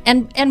thing.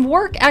 And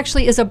work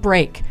actually is a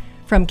break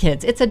from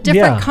kids. It's a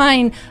different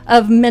kind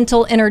of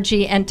mental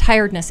energy and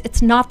tiredness.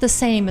 It's not the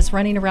same as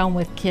running around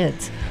with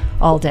kids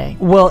all day.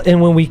 Well, and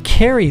when we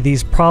carry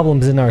these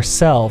problems in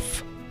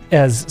ourselves,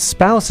 as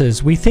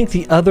spouses, we think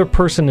the other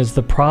person is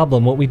the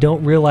problem. What we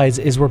don't realize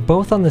is we're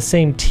both on the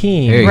same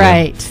team,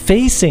 right,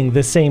 facing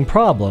the same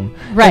problem.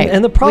 Right.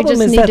 And the problem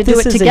we just is need that to do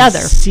this it is together.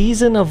 a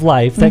season of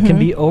life that can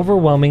be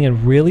overwhelming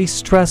and really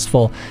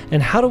stressful.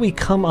 And how do we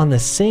come on the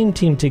same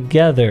team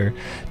together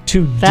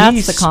to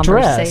That's the de-stress,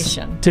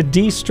 conversation. to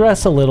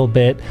de-stress a little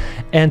bit,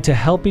 and to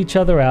help each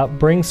other out,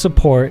 bring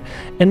support,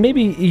 and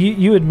maybe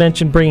you had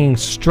mentioned bringing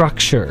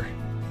structure.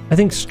 I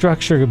think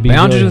structure would be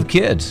Boundaries really with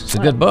Kids. It's a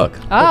good book.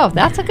 Oh,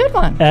 that's a good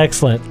one.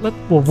 excellent. Well,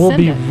 we'll Send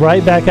be it.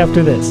 right back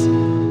after this.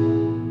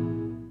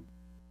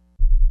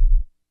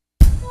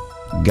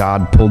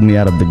 God pulled me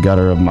out of the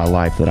gutter of my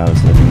life that I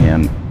was living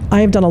in.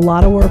 I have done a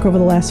lot of work over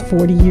the last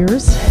 40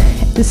 years.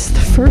 This is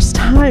the first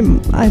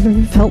time I've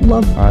ever felt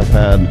love. I've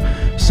had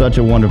such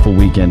a wonderful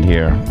weekend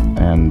here,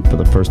 and for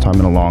the first time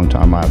in a long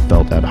time, I've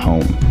felt at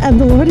home.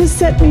 And the Lord has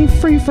set me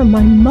free from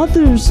my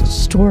mother's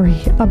story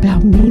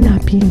about me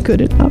not being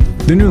good enough.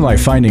 The New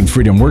Life Finding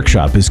Freedom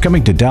Workshop is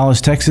coming to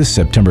Dallas, Texas,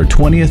 September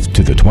 20th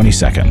to the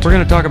 22nd. We're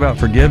going to talk about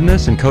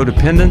forgiveness and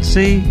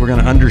codependency. We're going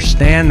to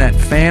understand that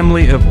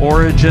family of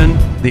origin,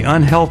 the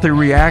unhealthy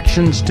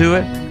reactions to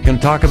it. We're going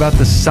to talk about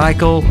the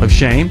cycle of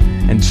shame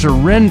and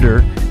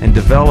surrender and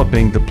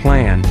developing the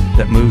plan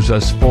that moves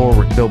us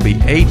forward. There'll be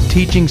 8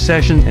 teaching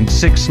sessions and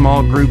 6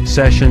 small group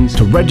sessions.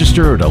 To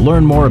register or to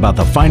learn more about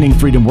the Finding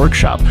Freedom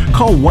Workshop,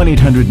 call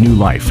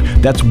 1-800-NEW-LIFE.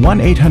 That's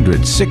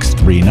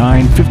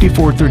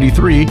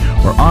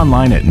 1-800-639-5433 or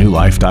online at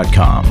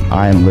newlife.com.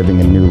 I am living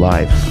a new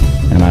life,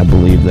 and I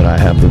believe that I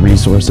have the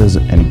resources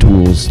and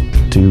tools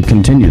to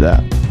continue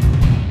that.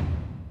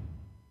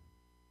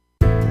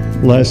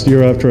 Last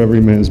year, after Every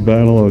Man's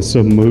Battle, I was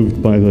so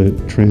moved by the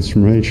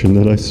transformation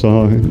that I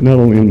saw not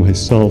only in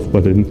myself,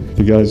 but in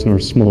the guys in our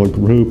small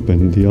group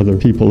and the other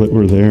people that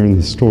were there and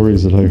the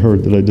stories that I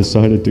heard, that I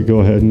decided to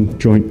go ahead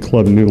and join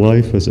Club New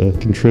Life as a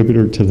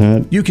contributor to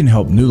that. You can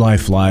help New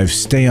Life Live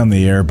stay on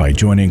the air by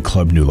joining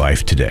Club New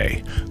Life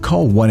today.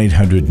 Call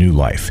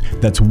 1-800-NEW-LIFE.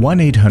 That's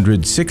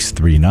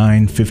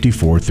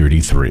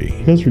 1-800-639-5433.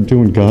 You guys are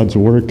doing God's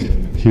work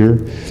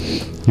here.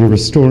 You're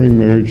restoring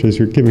marriages.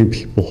 You're giving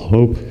people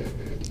hope.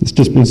 It's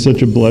just been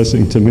such a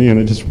blessing to me, and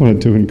I just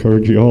wanted to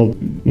encourage you all.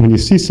 When you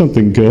see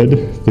something good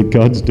that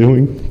God's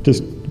doing,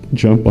 just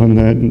jump on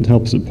that and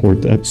help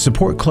support that.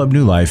 Support Club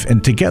New Life,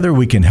 and together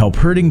we can help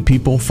hurting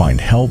people find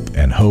help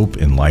and hope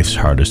in life's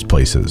hardest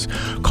places.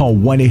 Call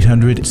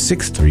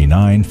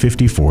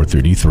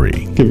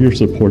 1-800-639-5433. Give your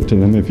support to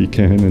them if you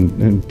can,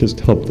 and just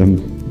help them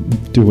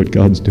do what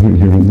God's doing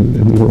here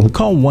in the world.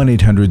 Call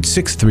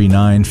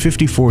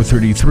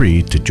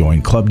 1-800-639-5433 to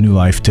join Club New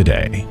Life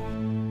today.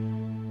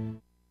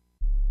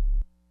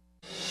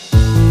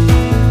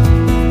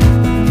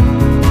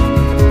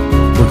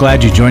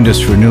 Glad you joined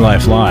us for New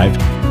Life Live.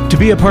 To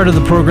be a part of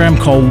the program,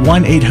 call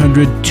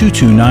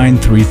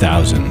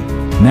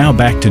 1-800-229-3000. Now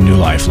back to New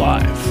Life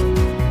Live.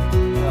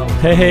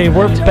 Hey,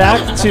 we're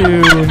back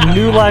to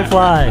New Life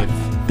Live.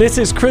 This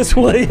is Chris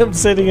Williams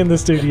sitting in the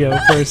studio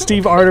for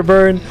Steve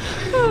Arterburn.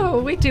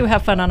 Oh, we do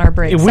have fun on our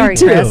break. We Sorry,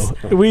 do. Chris.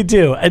 We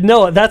do.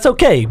 No, that's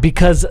okay,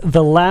 because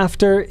the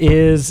laughter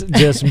is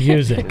just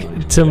music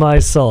to my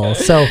soul.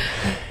 So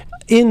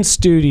in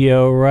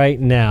studio right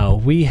now,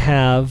 we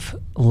have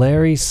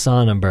Larry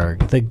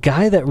Sonnenberg, the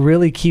guy that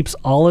really keeps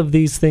all of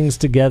these things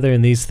together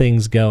and these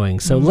things going.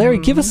 So, Larry,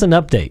 give us an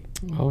update.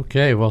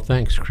 Okay, well,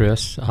 thanks,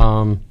 Chris.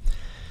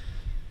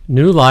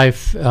 New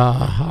Life,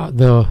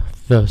 the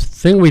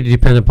thing we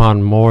depend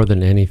upon more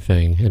than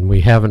anything, and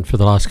we haven't for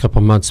the last couple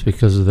of months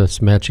because of this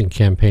matching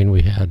campaign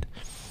we had,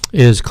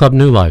 is Club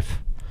New Life.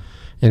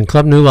 And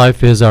Club New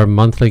Life is our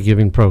monthly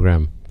giving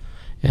program.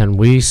 And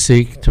we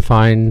seek to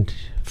find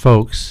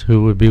folks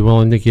who would be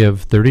willing to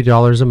give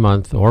 $30 a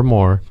month or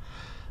more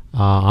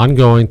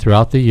ongoing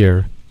throughout the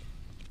year,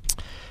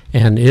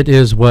 and it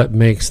is what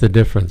makes the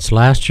difference.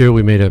 Last year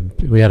we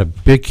had a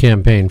big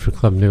campaign for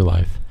Club New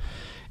Life,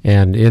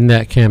 and in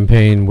that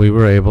campaign we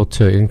were able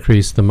to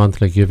increase the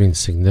monthly giving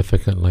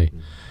significantly,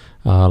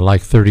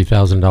 like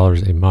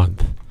 $30,000 a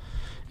month.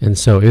 And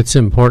so it's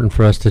important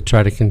for us to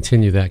try to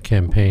continue that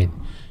campaign.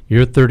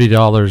 Your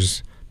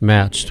 $30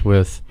 matched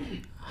with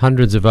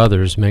hundreds of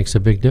others makes a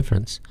big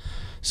difference.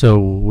 So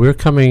we're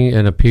coming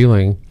and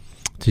appealing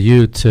to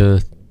you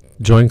to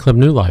join Club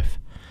New Life.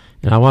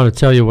 And I want to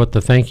tell you what the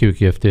thank you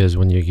gift is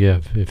when you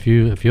give. If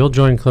you'll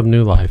join Club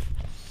New Life,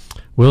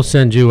 we'll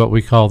send you what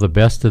we call the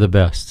best of the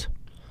best.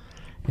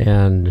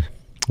 And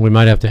we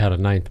might have to add a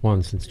 9th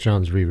one since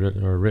John's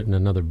written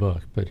another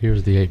book, but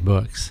here's the 8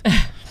 books.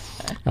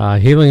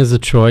 Healing is a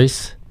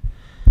Choice,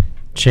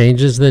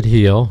 Changes That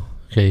Heal.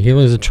 Okay,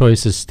 Healing is a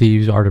Choice is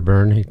Steve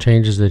Arterburn.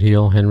 Changes That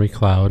Heal, Henry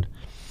Cloud.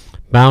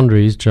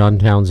 Boundaries, John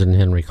Townsend,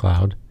 Henry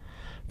Cloud.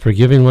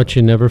 Forgiving What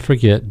You Never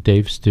Forget,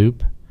 Dave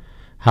Stoop.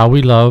 How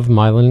We Love,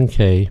 Mylan and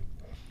Kay.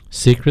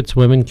 Secrets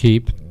Women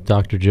Keep,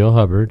 Dr. Jill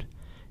Hubbard.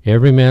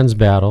 Every Man's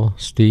Battle,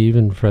 Steve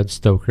and Fred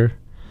Stoker.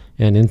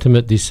 And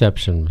Intimate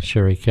Deception,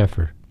 Sherry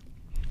Keffer.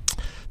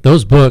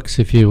 Those books,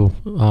 if you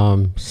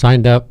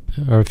signed up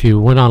or if you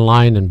went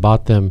online and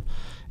bought them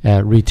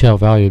at retail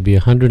value, would be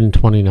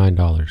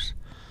 $129.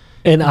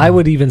 And I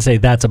would even say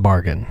that's a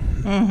bargain.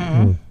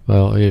 Mm.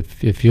 Well,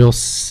 if you'll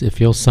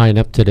sign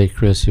up today,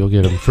 Chris, you'll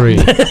get them free.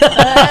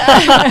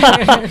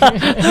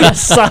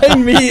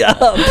 Sign me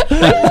up.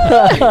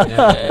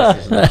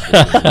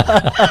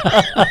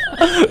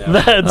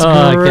 That's great.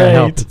 I can't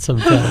help it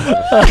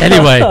sometimes.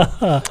 Anyway,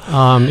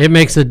 it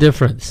makes a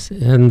difference.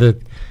 And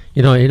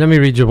let me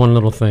read you one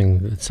little thing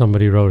that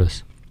somebody wrote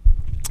us.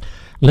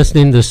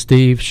 Listening to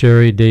Steve,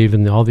 Sherry, Dave,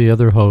 and all the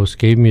other hosts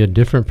gave me a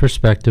different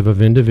perspective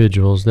of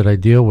individuals that I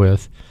deal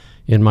with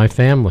in my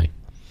family.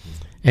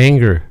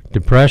 Anger,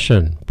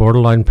 depression,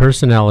 borderline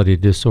personality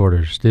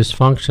disorders,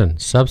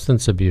 dysfunction,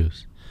 substance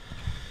abuse.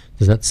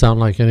 Does that sound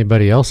like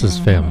anybody else's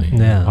family?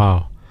 Yeah.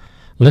 Wow.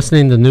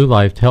 Listening to New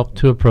Life helped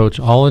to approach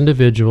all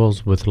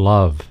individuals with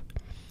love.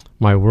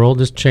 My world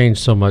has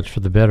changed so much for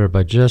the better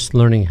by just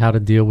learning how to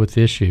deal with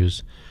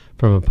issues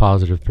from a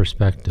positive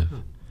perspective.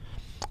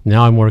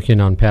 Now I'm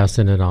working on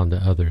passing it on to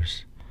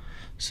others.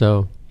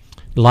 So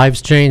lives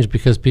change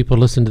because people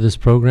listen to this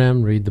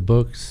program, read the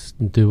books,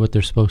 and do what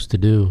they're supposed to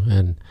do.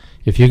 And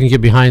if you can get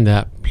behind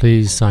that,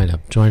 please sign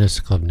up. Join us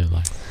at Club New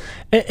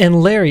Life.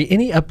 And Larry,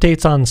 any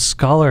updates on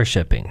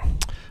scholarshiping?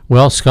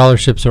 Well,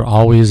 scholarships are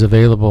always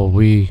available.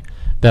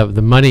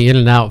 The money in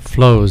and out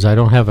flows. I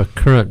don't have a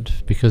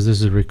current, because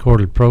this is a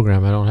recorded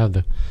program, I don't have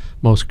the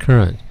most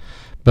current.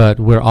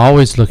 But we're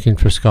always looking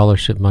for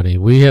scholarship money.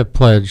 We have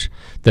pledged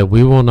that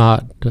we will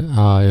not,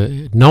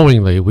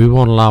 knowingly, we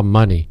won't allow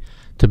money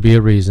to be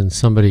a reason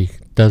somebody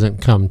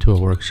doesn't come to a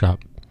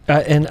workshop.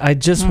 And I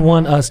just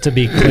want us to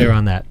be clear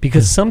on that,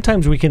 because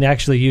sometimes we can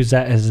actually use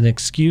that as an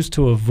excuse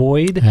to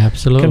avoid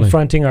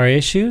confronting our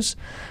issues.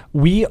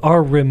 We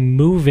are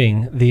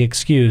removing the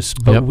excuse,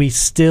 but we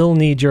still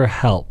need your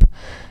help.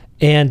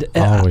 And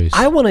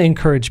I want to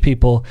encourage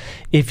people,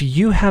 if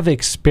you have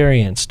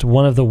experienced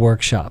one of the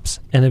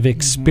workshops and have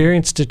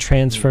experienced a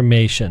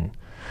transformation,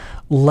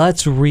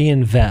 let's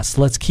reinvest.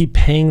 Let's keep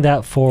paying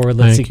that forward.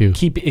 Let's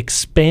keep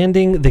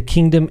expanding the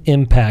kingdom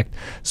impact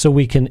so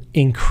we can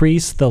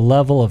increase the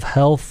level of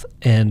health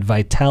and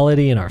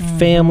vitality in our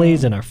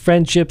families and our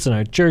friendships and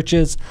our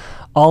churches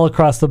all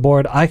across the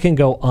board. I can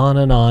go on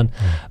and on,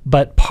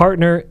 but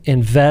partner,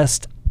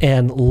 invest,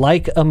 and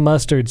like a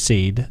mustard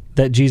seed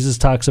that Jesus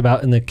talks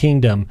about in the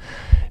kingdom,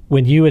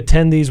 when you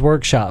attend these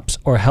workshops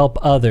or help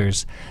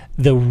others,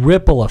 the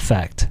ripple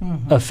effect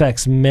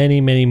affects many,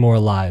 many more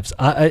lives.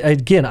 I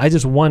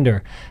just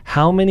wonder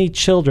how many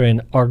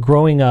children are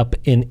growing up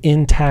in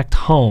intact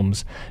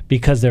homes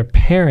because their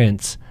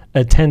parents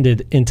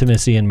attended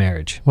intimacy in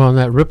marriage. Well, and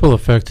that ripple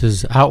effect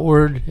is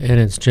outward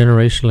and it's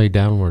generationally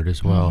downward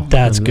as well.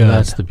 That's good.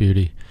 That's the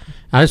beauty.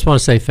 I just want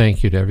to say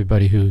thank you to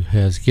everybody who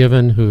has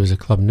given, who is a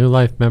Club New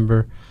Life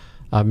member.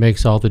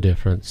 Makes all the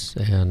difference,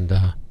 and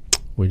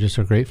we just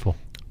are grateful.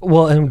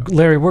 Well, and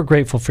Larry, we're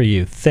grateful for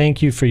you.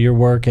 Thank you for your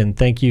work, and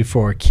thank you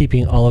for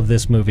keeping all of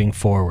this moving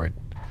forward.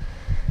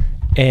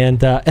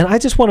 And I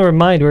just want to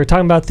remind, we were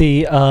talking about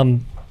the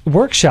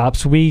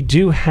workshops we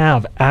do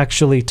have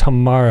actually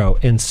tomorrow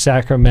in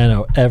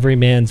Sacramento, Every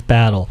Man's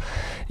Battle.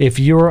 If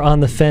you're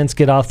on the fence,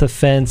 get off the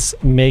fence,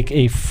 make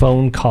a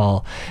phone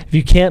call. If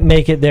you can't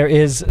make it, there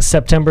is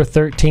September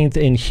 13th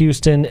in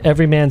Houston.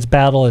 Every Man's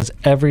Battle is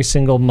every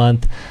single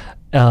month.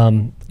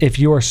 If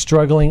you are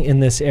struggling in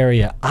this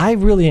area, I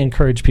really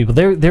encourage people.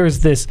 There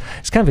is this,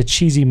 it's kind of a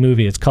cheesy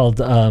movie. It's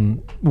called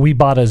We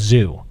Bought a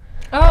Zoo.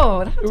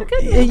 Oh, that's a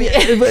good movie.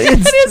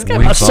 It is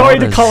kind of, sorry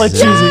to call it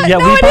cheesy. Yeah,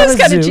 no, We Bought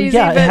a Zoo. Cheesy,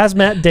 yeah, it has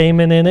Matt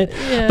Damon in it.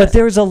 Yeah. But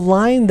there's a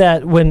line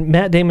that when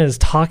Matt Damon is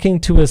talking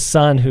to his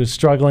son who's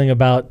struggling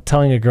about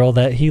telling a girl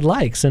that he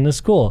likes in the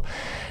school,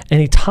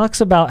 and he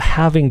talks about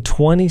having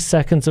 20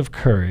 seconds of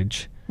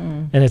courage,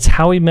 and it's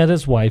how he met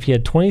his wife. He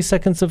had 20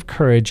 seconds of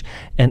courage,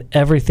 and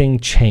everything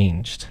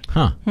changed.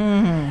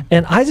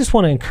 And I just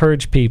want to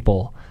encourage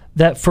people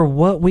that for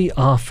what we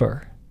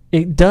offer,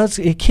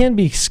 it can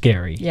be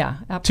scary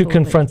to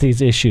confront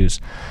these issues,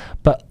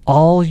 but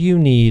all you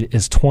need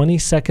is 20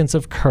 seconds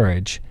of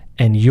courage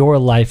and your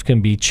life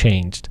can be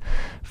changed.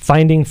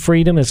 Finding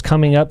Freedom is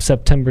coming up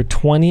September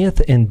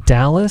 20th in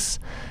Dallas.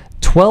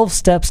 12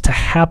 Steps to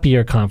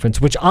Happier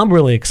Conference, which I'm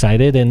really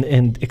excited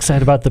and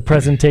excited about the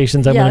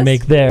presentations I'm going to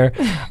make there.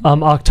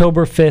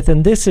 October 5th,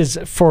 and this is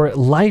for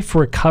life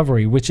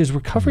recovery, which is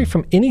recovery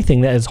from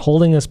anything that is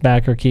holding us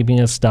back or keeping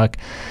us stuck.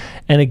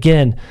 And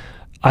again,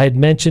 I had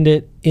mentioned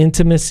it,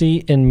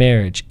 intimacy in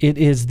marriage. It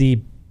is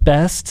the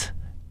best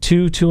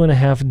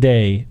 2.5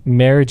 day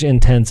marriage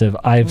intensive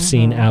I've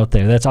seen out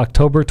there. That's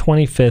October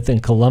 25th in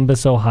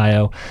Columbus,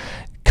 Ohio.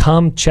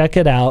 Come check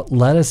it out.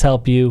 Let us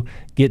help you.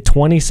 Get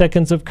 20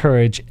 seconds of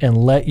courage and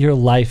let your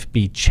life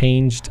be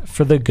changed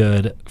for the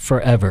good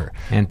forever.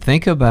 And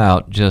think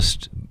about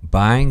just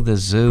buying the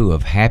zoo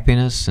of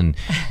happiness and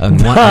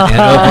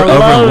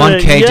over one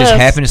cage is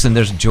happiness, and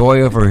there's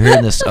joy over here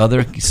in this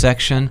other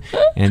section,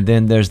 and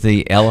then there's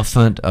the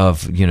elephant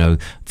of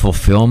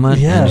fulfillment.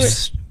 Yes. And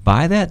just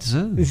buy that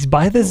zoo.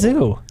 Buy the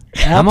zoo.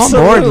 I'm on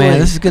board, man.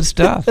 This is good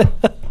stuff.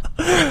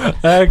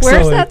 Excellent.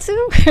 Where's that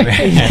zoo?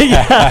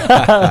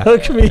 Yeah.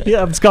 Hook me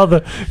up. It's called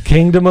the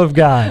Kingdom of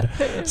God.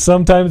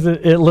 Sometimes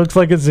it looks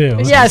like a zoo.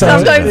 Yeah,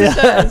 sometimes it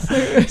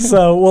does.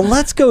 So, well,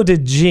 let's go to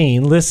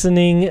Jean,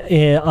 listening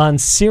on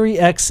Siri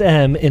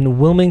XM in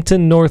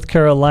Wilmington, North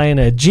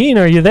Carolina. Jean,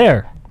 are you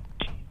there?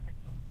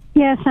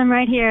 Yes, I'm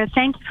right here.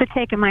 Thank you for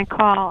taking my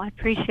call. I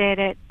appreciate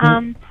it.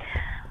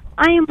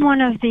 I am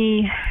one of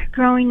the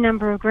growing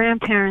number of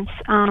grandparents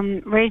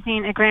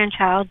raising a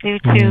grandchild due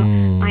to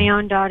my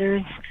own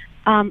daughter's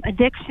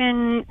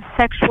addiction,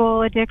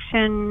 sexual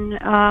addiction,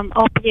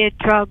 opiate,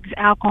 drugs,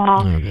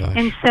 alcohol. Oh, gosh.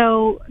 And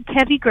so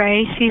Kevy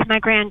Gray, she's my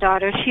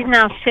granddaughter. She's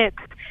now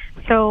 6.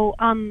 So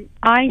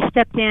I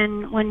stepped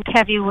in when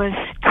Kevy was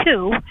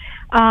 2,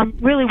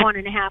 really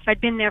 1.5.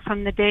 I'd been there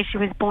from the day she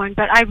was born,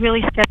 but I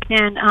really stepped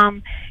in.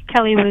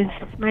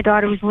 My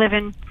daughter was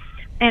living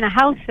in a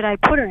house that I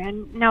put her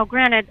in. Now,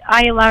 granted,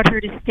 I allowed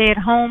her to stay at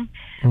home,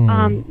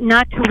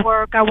 not to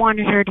work. I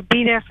wanted her to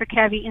be there for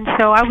Kevy, and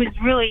so I was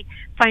really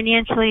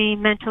financially,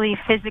 mentally,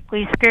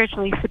 physically,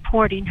 spiritually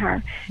supporting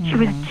her. She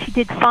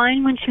did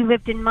fine when she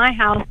lived in my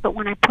house, but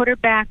when I put her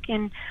back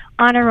in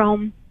on her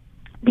own,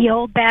 the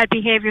old bad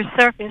behavior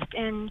surfaced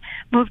and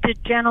moved a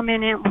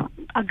gentleman in,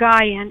 a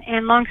guy in,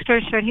 and long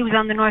story short, he was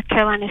on the North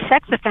Carolina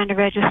sex offender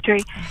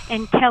registry,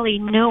 and Kelly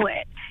knew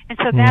it. And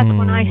so that's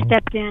when I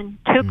stepped in,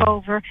 took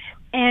over,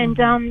 and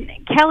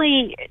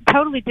Kelly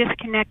totally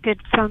disconnected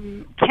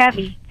from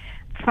Kevy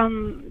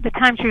from the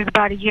time she was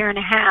about 1.5 years.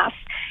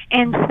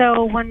 And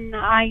so when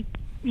I,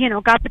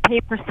 got the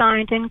paper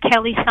signed and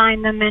Kelly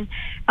signed them and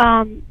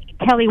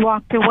Kelly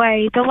walked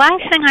away, the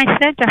last thing I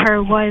said to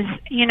her was,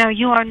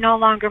 you are no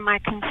longer my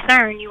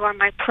concern, you are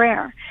my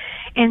prayer.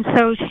 And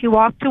so she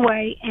walked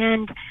away,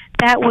 and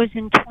that was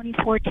in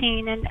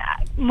 2014. And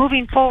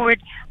moving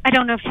forward, I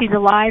don't know if she's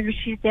alive or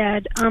she's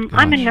dead.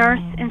 I'm a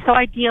nurse, and so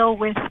I deal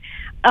with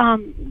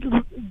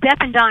death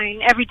and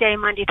dying every day,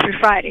 Monday through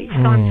Friday. So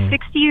I'm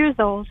 60 years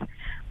old.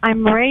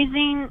 I'm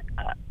raising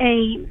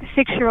a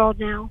 6-year-old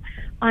now.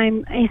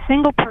 I'm a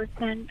single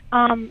person.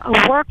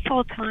 I work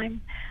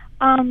full-time.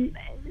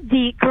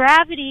 The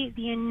gravity,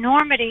 the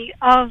enormity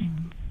of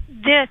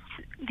this,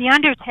 the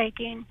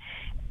undertaking,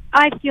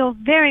 I feel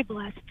very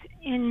blessed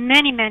in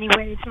many, many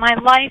ways. My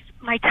life,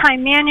 my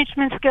time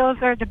management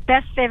skills are the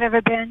best they've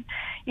ever been.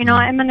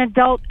 I'm an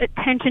adult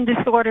attention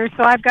disorder,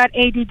 so I've got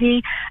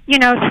ADD,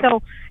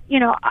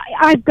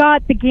 I've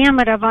got the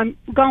gamut of I'm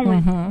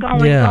going.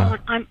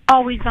 I'm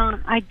always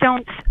on. I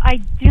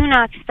do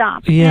not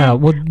stop. Yeah,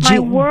 and well, my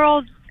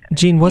world...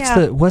 Jean, what's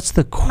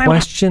the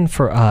question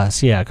for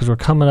us? Yeah, because we're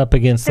coming up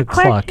against the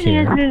clock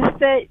here.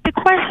 The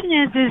question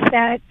is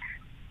that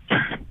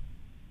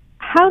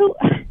how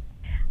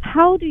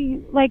do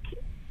you, like,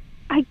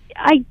 I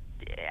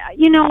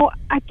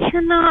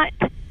cannot,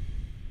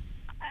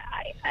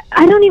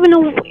 I don't even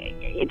know,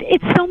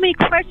 it's so many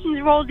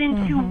questions rolled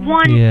into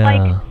one,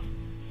 like,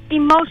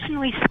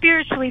 emotionally,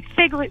 spiritually,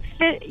 physically,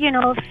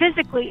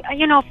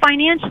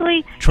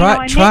 financially.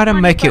 Try to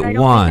make it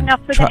one.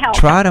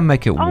 Try to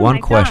make it Oh one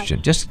my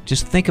question.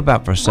 Just think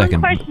about for a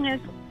second. One question is,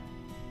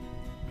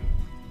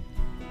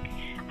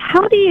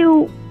 how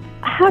do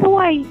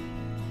I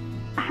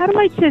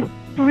just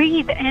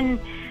breathe and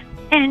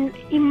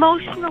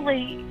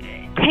emotionally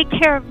take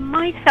care of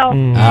myself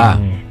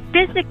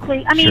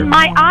physically? I mean,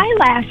 my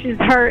eyelashes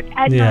hurt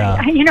at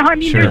night.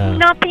 There's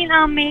nothing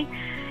on me.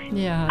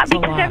 Yeah,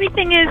 because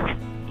everything is,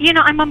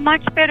 I'm a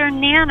much better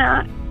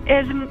nana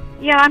I'm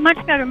a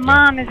much better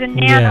mom as a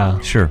nana,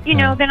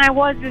 than I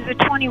was as a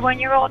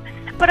 21-year-old.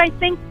 But I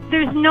think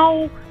there's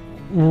no...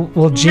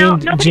 Well,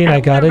 Jean, I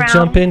got to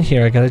jump in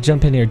here.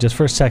 Just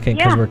for a second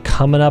because we're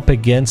coming up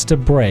against a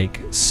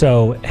break.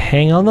 So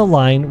hang on the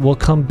line. We'll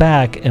come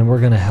back and we're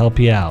going to help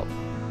you out.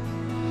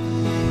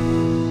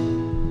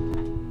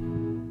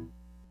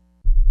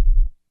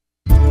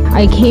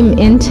 I came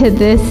into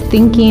this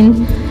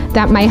thinking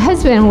that my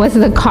husband was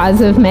the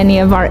cause of many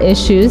of our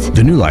issues.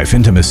 The New Life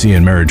Intimacy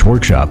and Marriage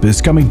Workshop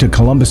is coming to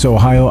Columbus,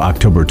 Ohio,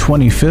 October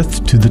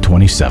 25th to the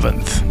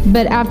 27th.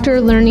 But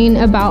after learning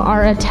about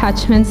our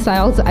attachment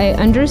styles, I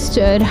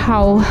understood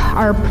how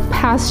our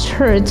past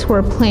hurts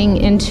were playing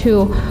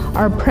into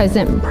our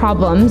present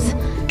problems.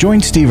 Join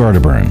Steve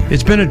Arterburn.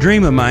 It's been a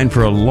dream of mine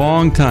for a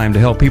long time to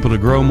help people to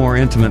grow more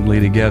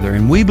intimately together,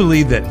 and we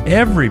believe that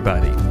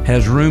everybody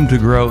has room to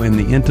grow in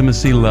the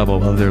intimacy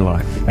level of their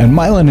life. And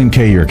Milan and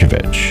Kay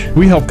Yurkovich.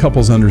 We help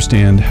couples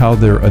understand how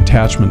their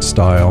attachment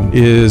style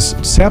is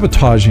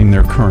sabotaging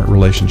their current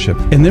relationship,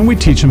 and then we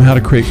teach them how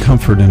to create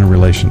comfort in a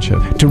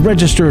relationship. To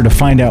register or to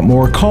find out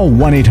more, call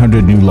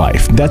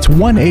 1-800-NEW-LIFE. That's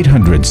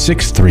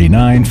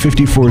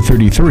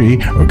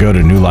 1-800-639-5433 or go to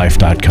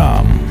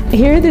newlife.com.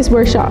 Here at this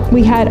workshop,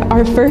 we had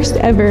our first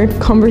ever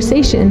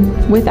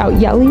conversation without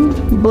yelling,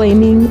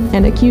 blaming,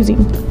 and accusing.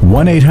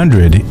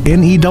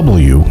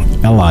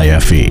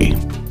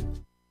 1-800-NEWLIFE.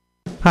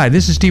 Hi,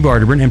 this is Steve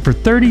Arterburn, and for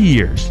 30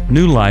 years,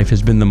 New Life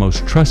has been the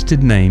most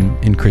trusted name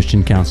in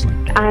Christian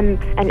counseling. I'm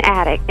an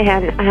addict,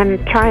 and I'm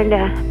trying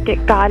to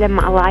get God in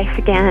my life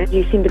again.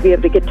 You seem to be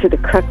able to get to the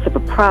crux of a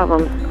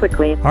problem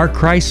quickly. Our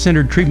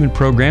Christ-centered treatment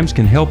programs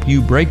can help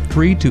you break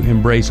free to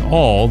embrace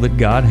all that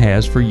God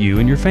has for you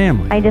and your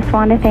family. I just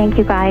want to thank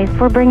you guys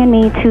for bringing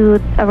me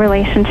to a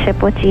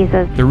relationship with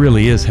Jesus. There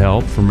really is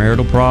help for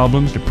marital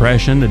problems,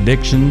 depression,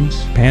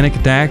 addictions, panic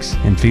attacks,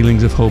 and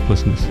feelings of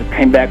hopelessness. I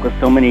came back with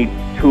so many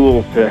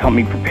tools to help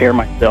me prepare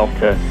myself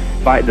to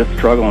fight this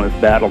struggle and this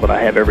battle that I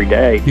have every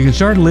day. You can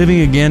start living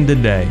again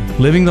today,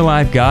 living the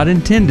life God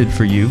intended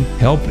for you.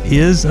 Help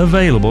is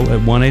available at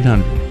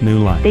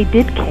 1-800-NEW-LIFE. They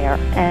did care,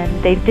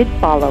 and they did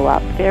follow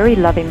up very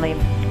lovingly,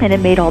 and it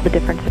made all the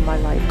difference in my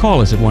life.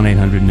 Call us at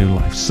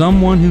 1-800-NEW-LIFE.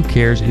 Someone who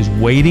cares is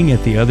waiting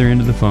at the other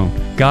end of the phone.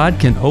 God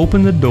can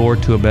open the door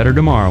to a better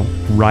tomorrow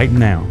right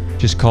now.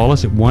 Just call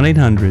us at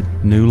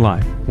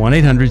 1-800-NEW-LIFE.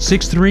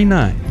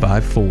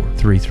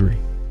 1-800-639-5433.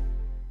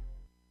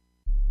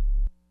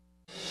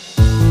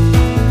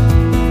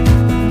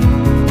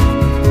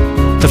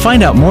 To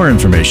find out more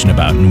information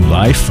about New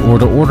Life or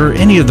to order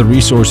any of the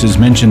resources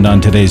mentioned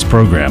on today's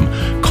program,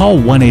 call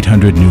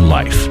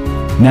 1-800-NEW-LIFE.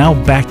 Now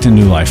back to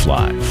New Life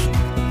Live.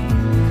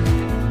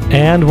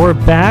 And we're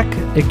back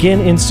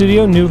again in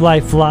studio, New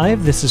Life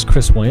Live. This is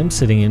Chris Williams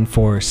sitting in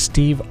for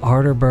Steve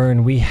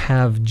Arterburn. We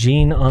have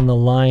Jean on the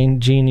line.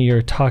 Jean,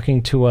 you're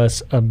talking to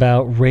us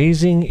about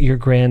raising your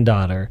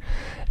granddaughter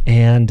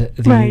and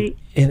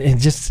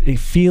and just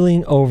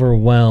feeling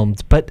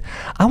overwhelmed. But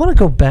I want to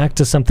go back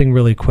to something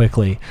really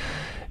quickly.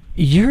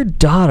 Your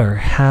daughter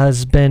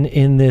has been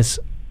in this...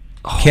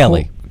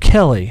 Kelly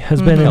has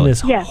been in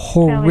this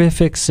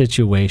horrific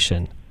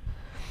situation.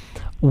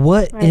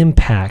 What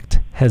impact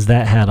has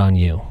that had on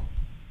you?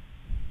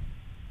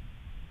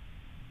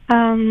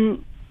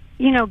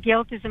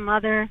 Guilt as a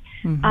mother.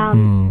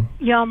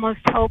 You almost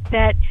hope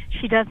that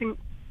she doesn't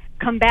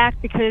come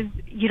back because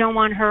you don't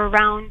want her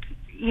around.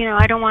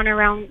 I don't want her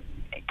around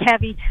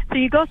Kevy. So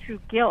you go through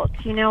guilt,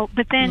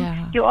 but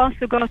then you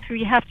also go through,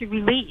 you have to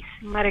release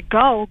and let it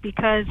go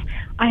because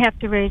I have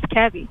to raise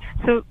Kevy.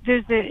 So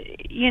there's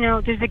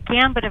a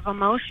gambit of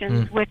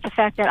emotions with the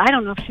fact that I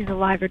don't know if she's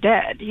alive or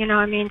dead,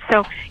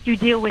 so you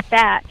deal with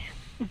that,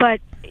 but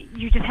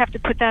you just have to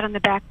put that on the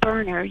back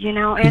burner,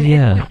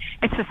 and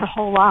it's just a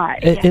whole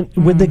lot. And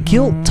when the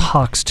guilt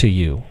talks to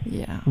you,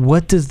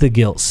 what does the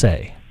guilt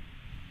say?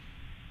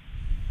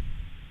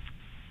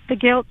 The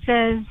guilt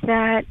says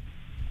that,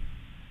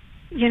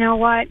 you know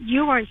what,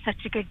 you weren't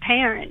such a good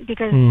parent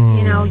because,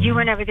 you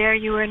were never there.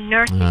 You were in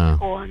nursing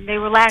school and they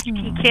were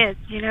latchkey kids,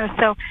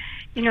 so,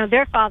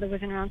 their father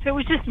wasn't around. So it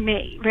was just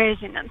me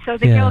raising them. So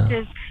the guilt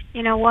is,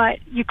 you know what,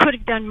 you could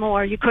have done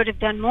more. You could have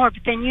done more.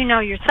 But then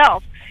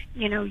yourself,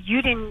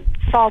 you didn't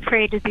fall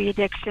prey to the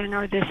addiction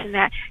or this and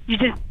that. You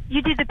did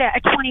the best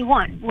at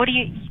 21.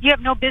 You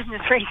have no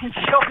business raising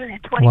children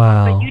at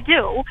 21, but you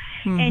do.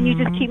 And you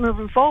just keep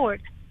moving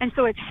forward. And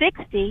so at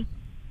 60,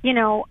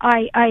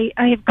 I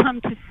have come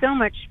to so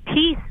much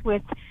peace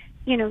with,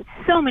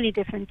 so many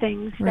different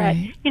things that,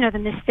 the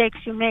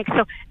mistakes you make.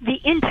 So the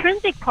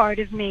intrinsic part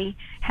of me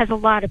has a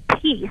lot of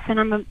peace, and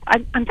I'm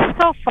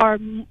so far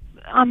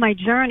on my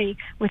journey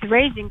with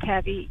raising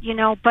Kevy,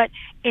 but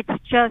it's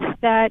just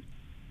that,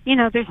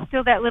 there's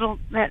still that little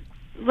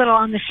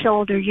on the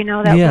shoulder,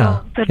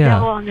 the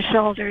devil on the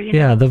shoulder.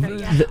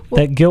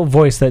 That guilt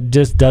voice that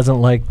just doesn't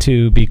like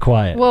to be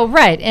quiet. Well,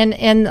 right,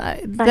 and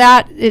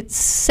that it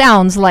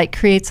sounds like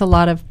creates a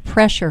lot of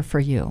pressure for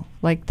you.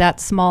 Like that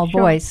small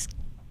voice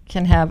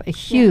can have a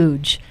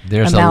huge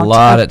There's amount a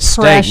lot of at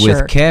stake pressure.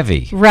 with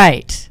Kevy.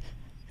 Right,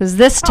 because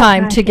this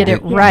time to get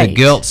it right. The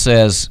guilt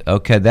says,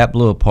 okay, that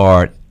blew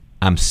apart.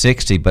 I'm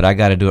 60, but I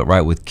got to do it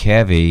right with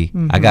Kevy.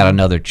 I got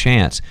another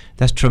chance.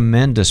 That's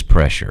tremendous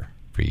pressure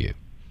for you.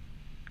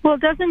 Well,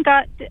 doesn't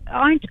God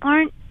aren't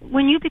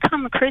when you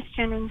become a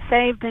Christian and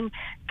saved and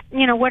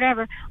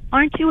whatever,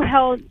 aren't you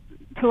held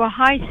to a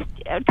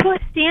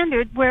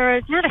standard?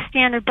 Whereas not a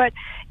standard, but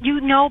you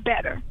know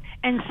better,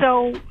 and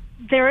so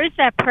there is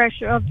that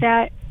pressure of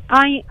that.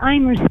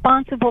 I'm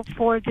responsible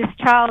for this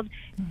child,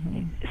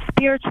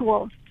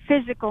 spiritual,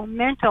 physical,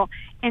 mental,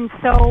 and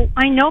so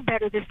I know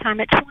better this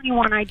time. At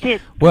 21, I did.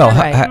 Well,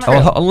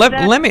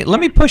 let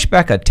me push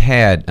back a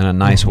tad in a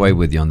nice way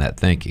with you on that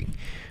thinking.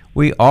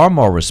 We are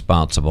more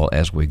responsible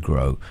as we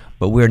grow,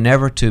 but we're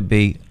never to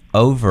be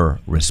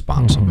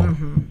over-responsible.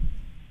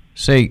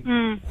 See,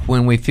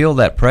 when we feel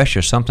that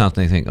pressure, sometimes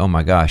they think, oh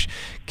my gosh,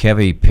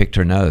 Kevy picked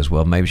her nose.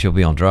 Well, maybe she'll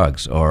be on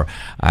drugs, or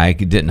I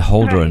didn't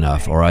hold her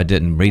enough, or I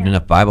didn't read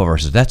enough Bible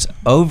verses. That's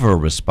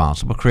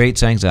over-responsible.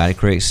 Creates anxiety,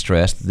 creates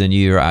stress. Then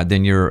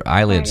your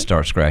eyelids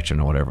start scratching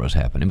or whatever was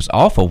happening. It was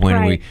awful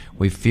when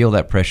we feel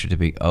that pressure to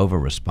be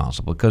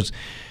over-responsible, because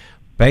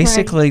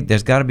basically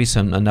there's got to be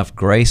enough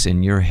grace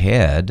in your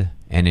head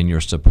and in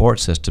your support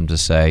system to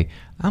say,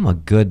 I'm a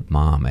good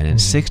mom, and in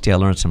 60 I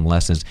learned some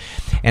lessons.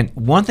 And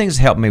one thing that's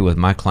helped me with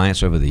my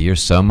clients over the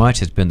years so much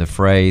has been the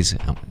phrase,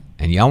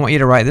 and y'all want you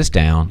to write this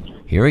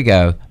down, here we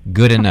go,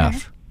 good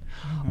enough.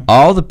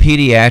 all the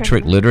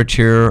pediatric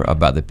literature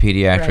about the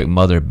pediatric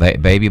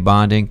mother-baby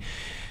bonding.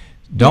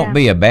 Don't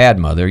be a bad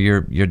mother.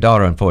 Your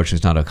daughter, unfortunately,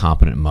 is not a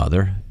competent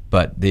mother,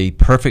 but the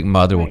perfect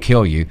mother will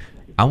kill you.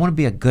 I want to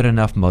be a good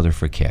enough mother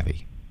for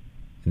Kevy.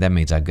 And that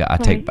means I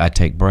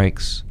take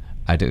breaks.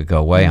 I go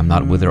away. I'm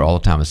not with her all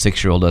the time. A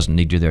 6-year-old doesn't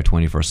need you there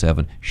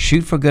 24/7.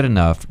 Shoot for good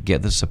enough.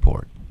 Get the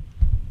support.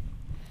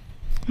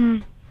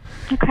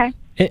 Okay.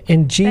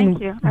 And Jean,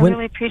 thank you. I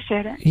really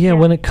appreciate it. Yeah,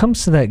 when it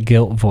comes to that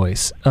guilt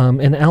voice,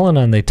 in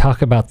Al-Anon they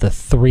talk about the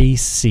 3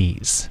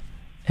 C's.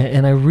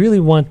 And I really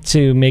want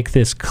to make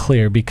this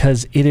clear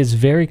because it is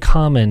very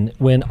common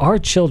when our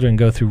children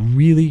go through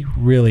really,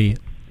 really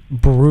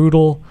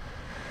brutal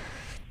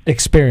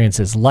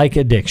experiences like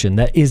addiction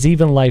that is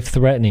even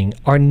life-threatening.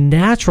 Our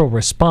natural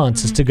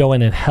response is to go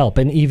in and help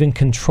and even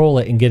control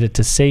it and get it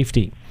to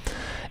safety.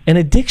 And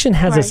addiction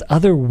has this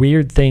other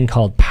weird thing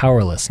called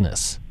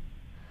powerlessness.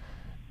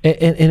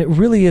 And it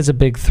really is a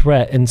big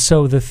threat. And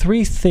so the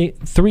three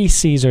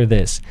C's are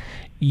this.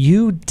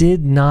 You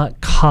did not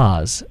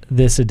cause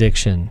this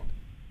addiction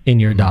in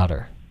your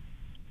daughter.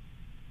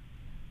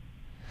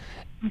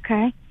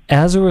 Okay.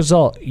 As a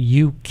result,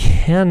 you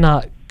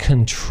cannot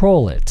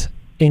control it,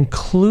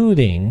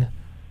 including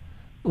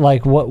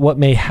like what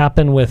may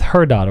happen with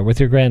her daughter, with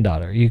your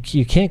granddaughter.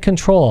 You can't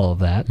control all of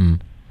that.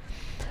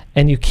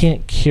 And you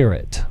can't cure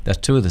it. That's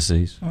 2 of the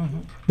C's.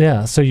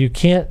 Yeah, so you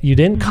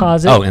didn't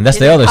cause it. Oh, and that's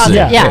the other C.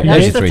 Yeah,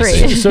 that's the 3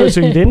 C's. So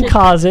you didn't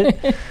cause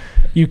it,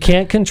 you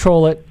can't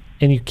control it,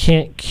 and you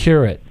can't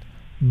cure it.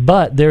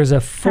 But there's a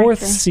 4th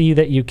C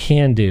that you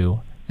can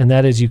do, and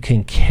that is you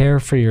can care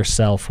for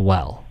yourself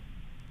well.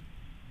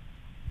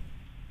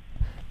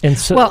 And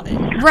so,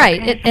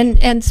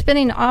 and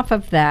spinning off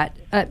of that,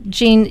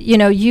 Jean,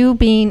 you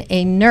being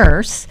a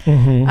nurse,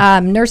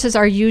 nurses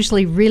are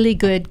usually really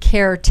good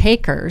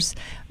caretakers,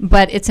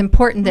 but it's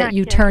important that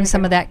you turn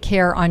some of that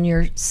care on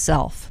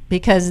yourself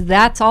because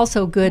that's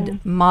also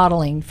good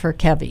modeling for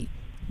Kevy,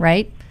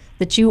 right?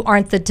 That you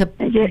aren't the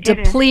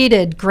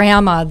depleted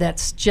grandma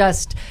that's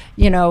just,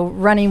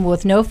 running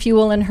with no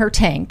fuel in her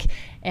tank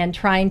and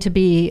trying to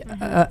be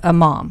a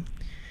mom.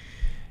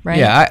 Right?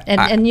 Yeah,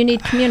 and you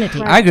need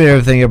community. I agree with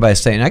everything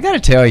everybody's saying. I got to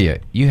tell you,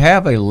 you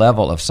have a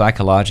level of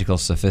psychological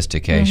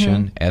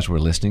sophistication as we're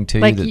listening to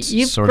you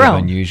that's sort of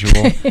unusual.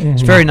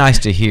 It's very nice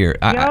to hear.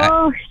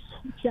 Oh,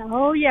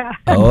 yeah.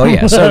 Oh,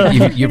 yeah. So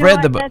you've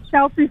read the book. That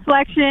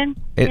self-reflection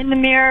in the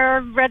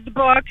mirror, read the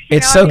book.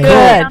 It's so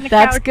cool.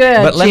 That's good.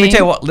 But let me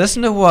tell you what.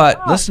 Listen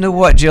to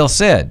what Jill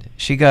said.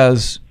 She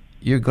goes,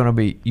 you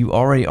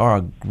already are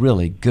a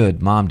really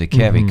good mom to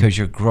Kevy because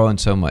you're growing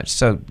so much.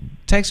 So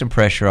take some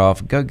pressure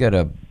off. Go get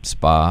a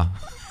spa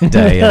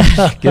day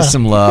and get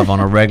some love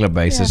on a regular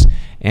basis,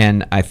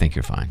 and I think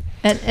you're fine.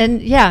 And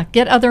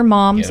get other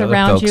moms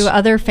around folks. you,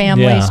 other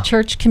families,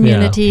 church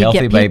community,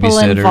 Healthy get people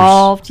babysitters.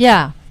 involved.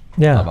 Yeah.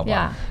 Blah, blah,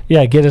 blah.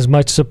 Get as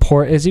much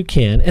support as you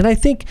can. And I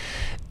think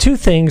 2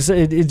 things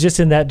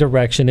just in that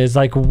direction is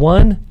like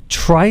 1,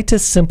 try to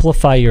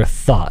simplify your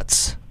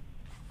thoughts.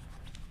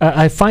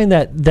 I find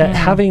that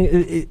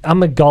having,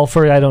 I'm a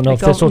golfer. I don't know if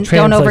this will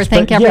translate. Don't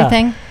overthink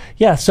everything.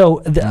 Yeah,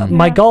 so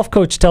my golf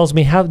coach tells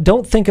me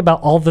don't think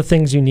about all the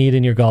things you need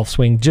in your golf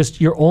swing. Just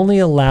you're only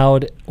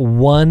allowed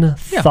 1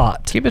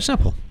 thought. Keep it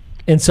simple.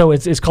 And so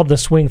it's called the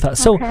swing thought.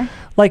 So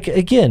like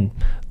again,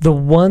 the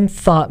 1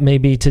 thought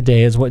maybe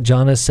today is what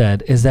John has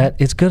said is that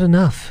it's good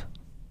enough.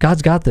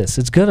 God's got this.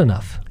 It's good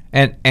enough.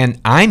 And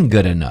I'm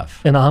good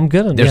enough. And I'm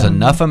good enough. There's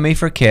enough of me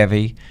for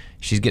Kevy.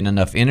 She's getting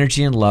enough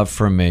energy and love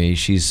from me.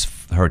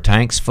 Her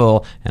tank's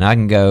full, and I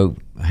can go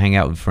hang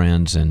out with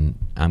friends, and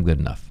I'm good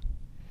enough.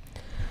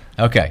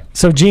 Okay.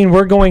 So, Jean,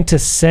 we're going to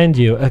send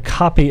you a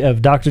copy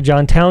of Dr.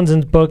 John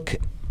Townsend's book,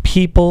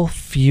 People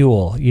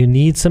Fuel. You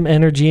need some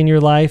energy in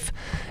your life,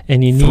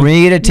 and you need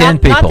 3 to 10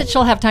 people. Not that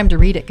she'll have time to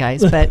read it,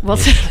 guys, but we'll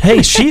see.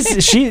 Hey, she's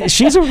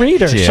a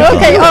reader.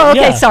 Okay. Oh,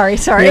 okay.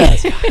 Sorry.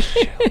 Yes.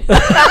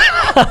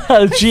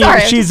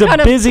 She's a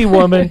busy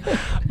woman,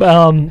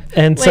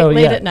 and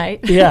late at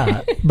night.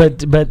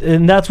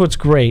 and that's what's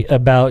great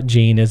about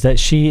Jean is that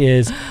she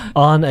is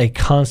on a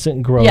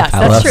constant growth. Yes,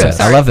 that's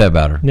true. I love that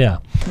about her. Yeah.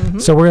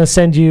 So we're going to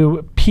send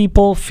you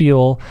People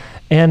Fuel,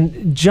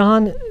 and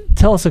John,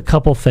 tell us a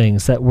couple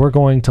things that we're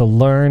going to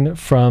learn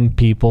from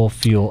People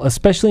Fuel,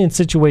 especially in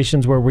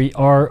situations where we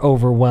are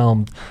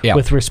overwhelmed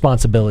with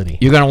responsibility.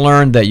 You're going to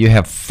learn that you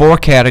have 4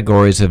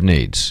 categories of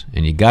needs,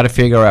 and you got to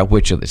figure out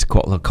which of it's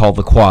called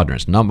the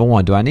quadrants. Number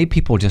 1, do I need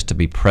people just to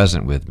be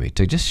present with me,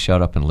 to just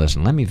shut up and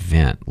listen? Let me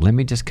vent. Let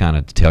me just kind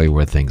of tell you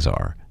where things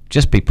are.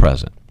 Just be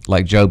present,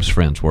 like Job's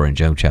friends were in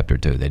Job chapter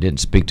 2. They didn't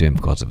speak to him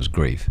because of his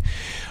grief.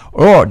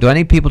 Or do I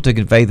need people to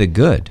convey the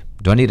good?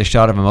 Do I need a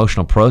shot of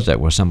emotional Prozac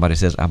where somebody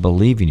says, I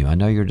believe in you. I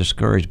know you're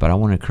discouraged, but I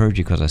want to encourage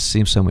you because I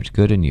see so much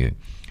good in you.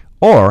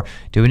 Or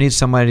do we need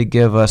somebody to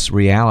give us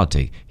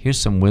reality? Here's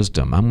some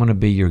wisdom. I'm going to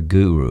be your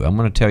guru. I'm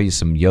going to tell you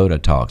some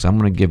Yoda talks. I'm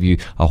going to give you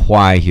a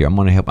why here. I'm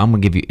going to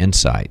give you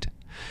insight.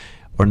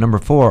 Or number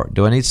 4,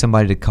 do I need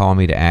somebody to call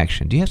me to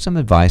action? Do you have some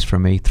advice for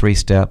me? 3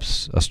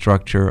 steps, a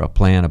structure, a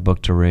plan, a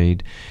book to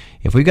read?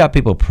 If we've got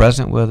people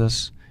present with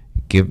us,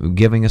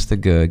 giving us the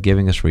good,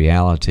 giving us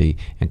reality,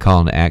 and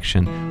calling to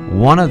action,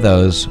 one of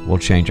those will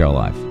change our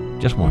life.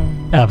 Just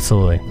one.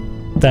 Absolutely.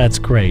 That's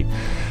great.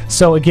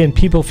 So again,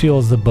 People Fuel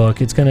is the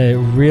book. It's going to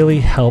really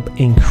help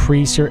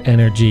increase your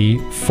energy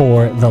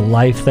for the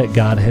life that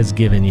God has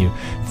given you.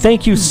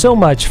 Thank you so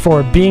much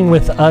for being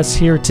with us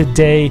here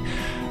today.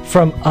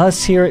 From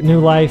us here at New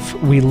Life,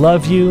 we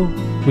love you,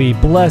 we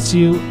bless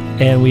you,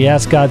 and we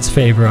ask God's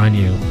favor on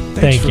you.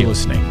 Thanks for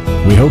listening.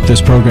 We hope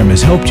this program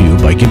has helped you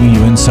by giving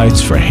you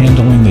insights for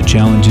handling the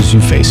challenges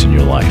you face in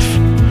your life.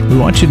 We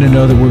want you to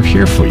know that we're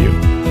here for you,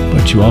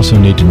 but you also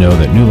need to know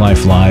that New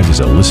Life Live is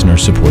a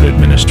listener-supported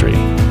ministry.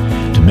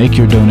 To make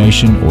your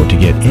donation or to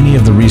get any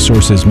of the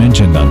resources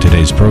mentioned on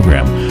today's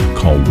program,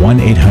 call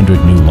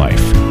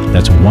 1-800-NEW-LIFE.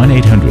 That's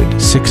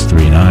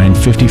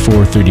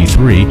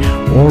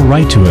 1-800-639-5433, or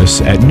write to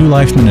us at New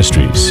Life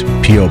Ministries,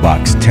 P.O.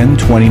 Box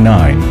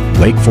 1029,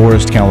 Lake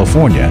Forest,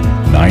 California,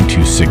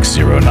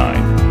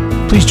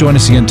 92609. Please join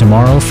us again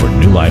tomorrow for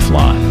New Life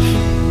Live.